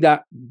hoping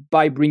that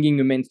by bringing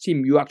a men's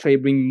team, you actually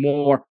bring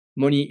more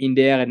money in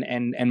there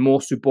and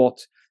more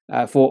support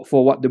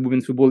for what the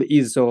women's football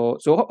is. So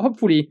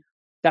hopefully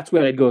that's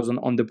where it goes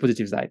on the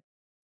positive side.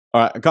 All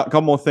right, a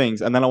couple more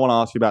things, and then I want to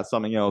ask you about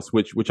something else,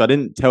 which I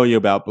didn't tell you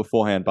about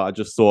beforehand, but I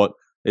just thought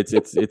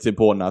it's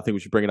important. I think we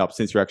should bring it up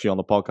since you're actually on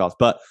the podcast.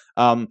 But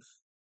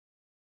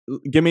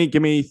give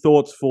me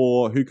thoughts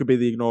for who could be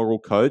the inaugural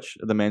coach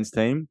of the men's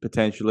team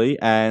potentially,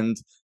 and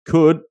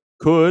could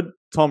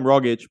Tom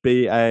Rogic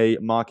be a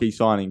marquee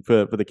signing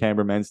for the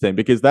Canberra men's team?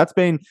 Because that's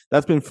been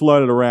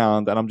floated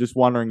around, and I'm just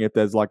wondering if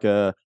there's like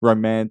a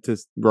romantic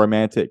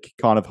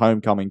kind of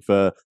homecoming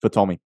for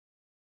Tommy.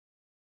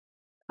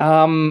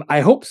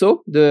 I hope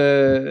so.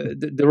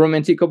 The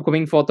romantic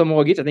homecoming for Tom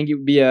Rogic, I think it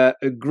would be a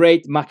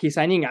great marquee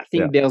signing. I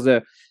think there's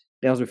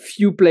a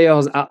few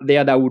players out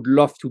there that would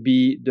love to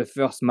be the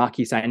first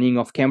marquee signing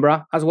of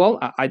Canberra as well.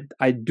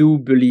 I do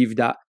believe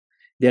that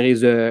there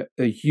is a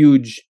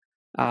huge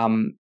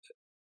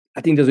I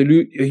think there's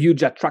a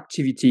huge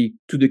attractivity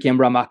to the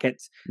Canberra market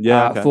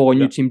for a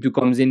new team to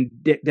come in.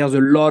 There's a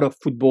lot of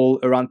football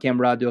around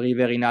Canberra, the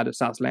Riverina, the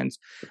Southlands,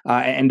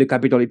 and the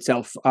capital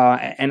itself.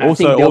 And I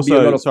think there'll be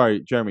a lot of...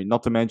 Sorry, Jeremy,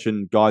 not to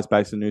mention guys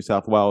based in New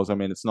South Wales. I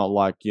mean, it's not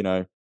like,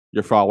 you're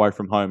far away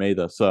from home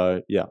either.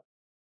 So, yeah.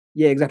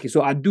 Yeah, exactly.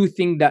 So I do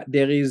think that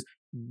there is,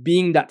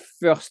 being that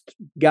first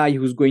guy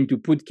who's going to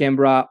put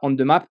Canberra on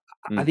the map,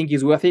 I think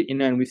is worth it.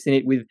 And we've seen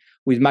it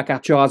with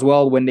MacArthur as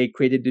well. When they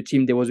created the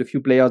team, there was a few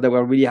players that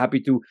were really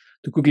happy to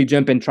quickly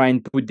jump and try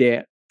and put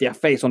their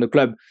face on the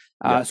club.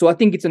 So I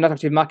think it's an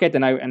attractive market.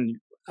 And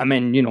I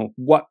mean,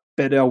 what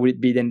better would it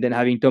be than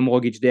having Tom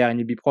Rogic there? And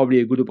it'd be probably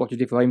a good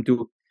opportunity for him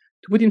to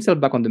put himself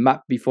back on the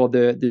map before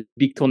the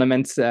big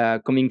tournaments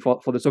coming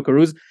for the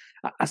Socceroos.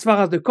 As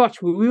far as the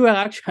coach, we were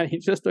actually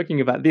just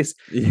talking about this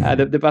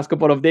the past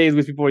couple of days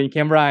with people in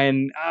Canberra.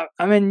 And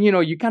I mean,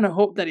 you kind of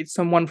hope that it's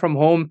someone from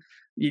home.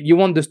 You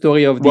want the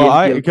story of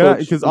the coach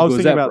because I was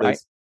thinking about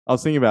this. I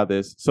was thinking about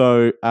this.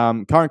 So,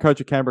 current coach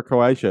of Canberra,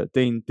 Croatia,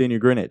 Dean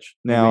Ugrinic.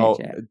 Now,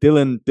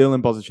 Dylan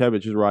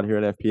Bozicevic is right here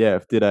at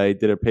FPF.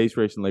 Did a piece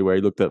recently where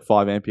he looked at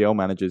 5 NPL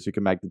managers who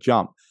can make the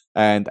jump,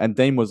 and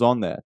Dean was on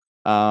there.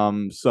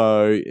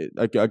 So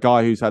a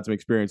guy who's had some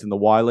experience in the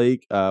Y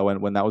League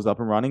when that was up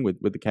and running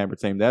with the Canberra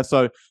team there.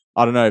 So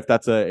I don't know if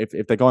that's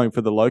if they're going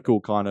for the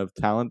local kind of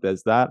talent.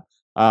 There's that.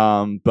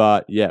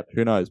 But yeah,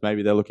 who knows?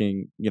 Maybe they're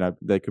looking.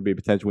 There could be a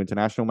potential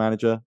international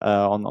manager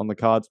on the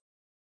cards.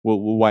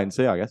 We'll wait and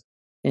see, I guess.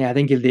 Yeah, I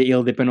think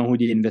it'll depend on who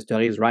the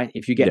investor is, right?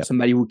 If you get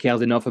somebody who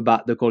cares enough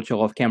about the culture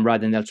of Canberra,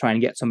 then they'll try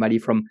and get somebody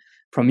from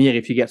from here,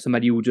 if you get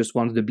somebody who just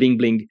wants the bling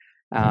bling,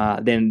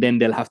 then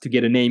they'll have to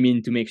get a name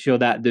in to make sure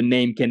that the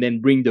name can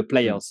then bring the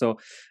players. So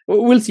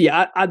we'll see.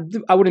 I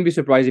wouldn't be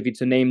surprised if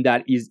it's a name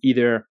that is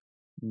either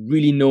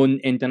really known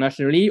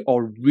internationally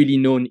or really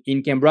known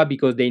in Canberra,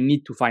 because they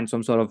need to find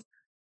some sort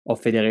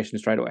of federation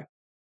straight away.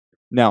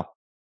 Now,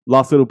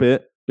 last little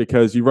bit,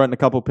 because you've written a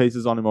couple of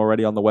pieces on him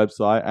already on the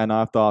website, and I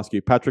have to ask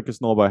you, Patrick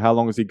Kisnorbo, how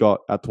long has he got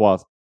at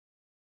Toise?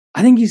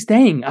 I think he's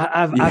staying.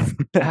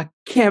 I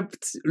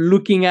kept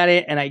looking at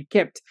it, and I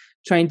kept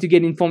trying to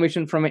get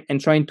information from it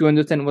and trying to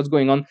understand what's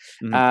going on.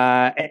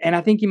 And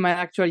I think he might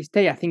actually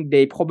stay. I think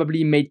they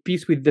probably made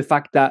peace with the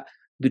fact that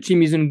the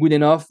team isn't good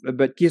enough,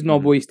 but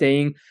Kisnorbo is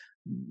staying.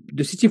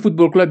 The City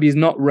Football Club is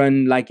not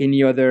run like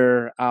any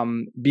other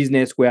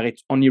business where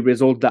it's only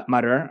results that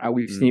matter.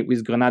 We've seen it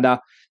with Granada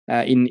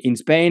in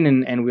Spain,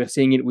 and we're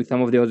seeing it with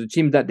some of the other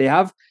teams that they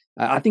have.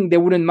 I think they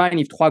wouldn't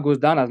mind if Troyes goes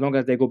down as long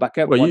as they go back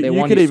up. Well,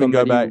 you could even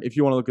go back, if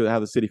you want to look at how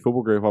the City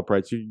Football Group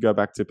operates, you could go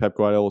back to Pep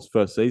Guardiola's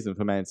first season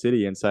for Man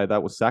City and say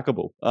that was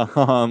sackable.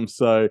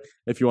 So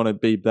if you want to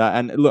be that,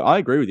 and look, I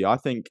agree with you. I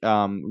think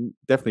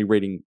definitely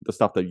reading the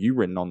stuff that you've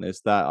written on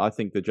this, that I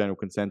think the general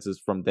consensus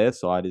from their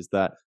side is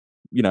that,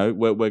 you know,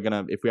 we're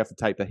gonna, if we have to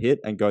take the hit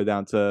and go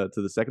down to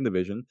the second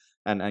division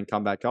and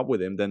come back up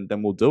with him, then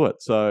we'll do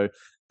it. So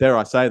dare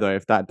I say, though,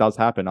 if that does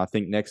happen, I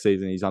think next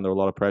season he's under a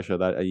lot of pressure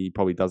that he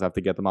probably does have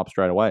to get them up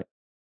straight away.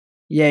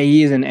 Yeah,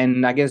 he is,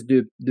 and I guess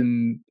the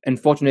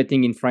unfortunate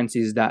thing in France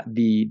is that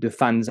the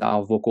fans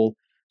are vocal.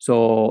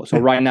 So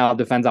right now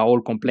the fans are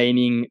all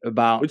complaining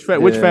about which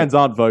fans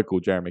aren't vocal,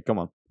 Jeremy? Come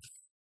on.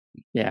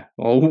 Yeah,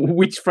 or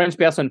which French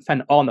person,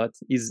 fan or not,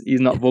 is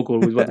not vocal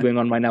with what's going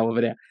on right now over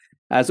there.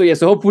 So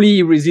hopefully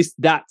he resists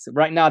that.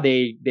 Right now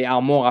they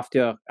are more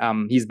after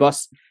his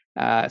boss.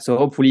 So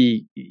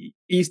hopefully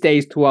he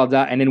stays towards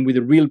that, and then with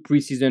a real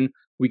preseason,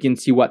 we can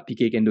see what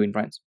Piqué can do in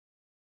France.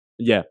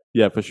 Yeah,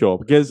 for sure.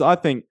 Because I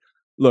think,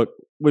 look,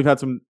 we've had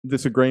some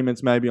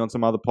disagreements maybe on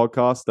some other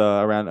podcasts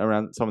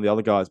around some of the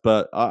other guys,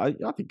 but I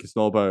think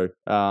Kisnorbo,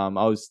 I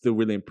was still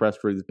really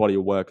impressed with his body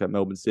of work at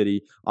Melbourne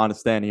City. I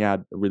understand he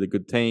had a really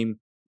good team,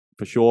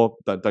 for sure.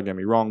 Don't get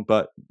me wrong,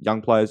 but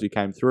young players who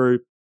came through.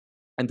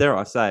 And dare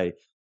I say,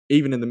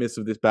 even in the midst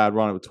of this bad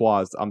run of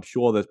Toise, I'm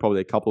sure there's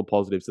probably a couple of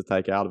positives to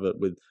take out of it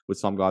with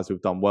some guys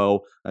who've done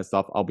well and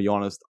stuff. I'll be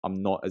honest,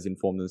 I'm not as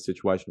informed in the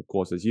situation, of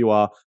course, as you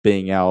are,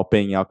 being our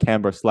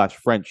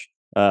Canberra/French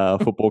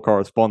football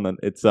correspondent.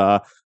 It's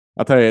I'll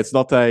tell you, it's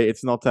not a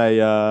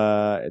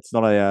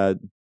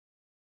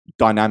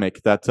dynamic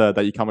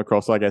that you come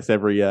across, I guess,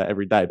 every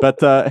day.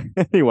 But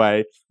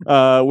anyway,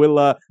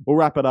 we'll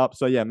wrap it up.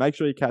 So yeah, make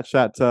sure you catch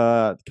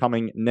that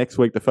coming next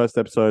week, the first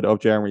episode of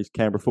Jeremy's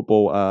Canberra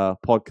Football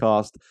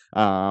podcast.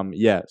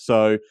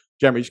 So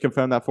Jeremy, just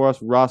confirm that for us.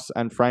 Russ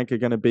and Frank are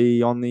going to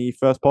be on the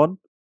first pod.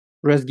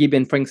 Russ Gibb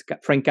and Frank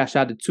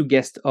Casha, the two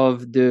guests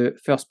of the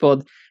first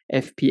pod,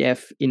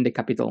 FPF in the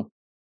capital.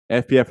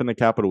 FPF in the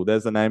capital.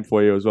 There's a name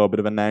for you as well, a bit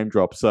of a name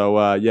drop. So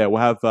we'll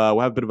have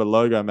a bit of a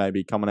logo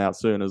maybe coming out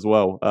soon as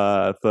well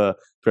for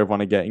everyone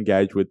to get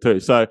engaged with too.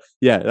 So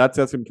yeah, that's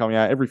going to be coming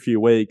out every few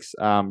weeks.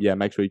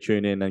 Make sure you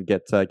tune in and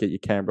get your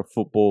Canberra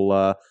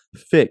football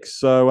fix.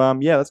 So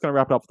that's going to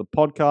wrap it up for the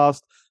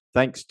podcast.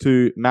 Thanks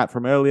to Matt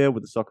from earlier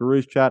with the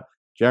Socceroos chat.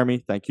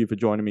 Jeremy, thank you for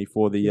joining me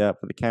for the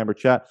Canberra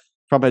chat.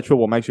 Front Page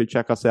Football, make sure you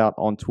check us out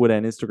on Twitter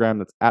and Instagram.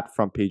 That's at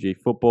Front PG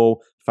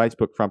Football,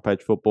 Facebook Front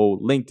Page Football,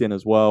 LinkedIn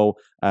as well,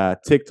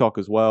 TikTok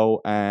as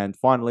well, and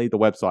finally the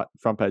website,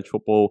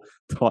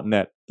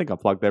 frontpagefootball.net. I think I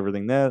plugged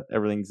everything there.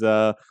 Everything's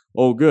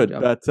all good.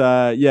 Yep. But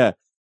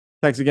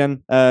thanks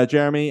again,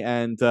 Jeremy.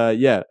 And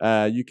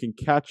you can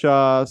catch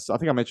us. I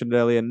think I mentioned it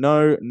earlier.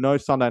 No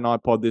Sunday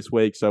night pod this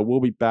week, so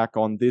we'll be back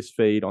on this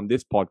feed on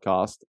this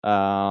podcast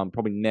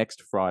probably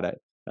next Friday.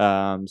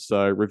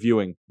 So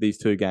reviewing these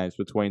two games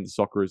between the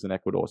Socceroos and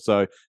Ecuador.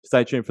 So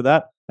stay tuned for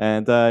that.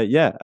 And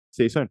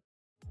see you soon.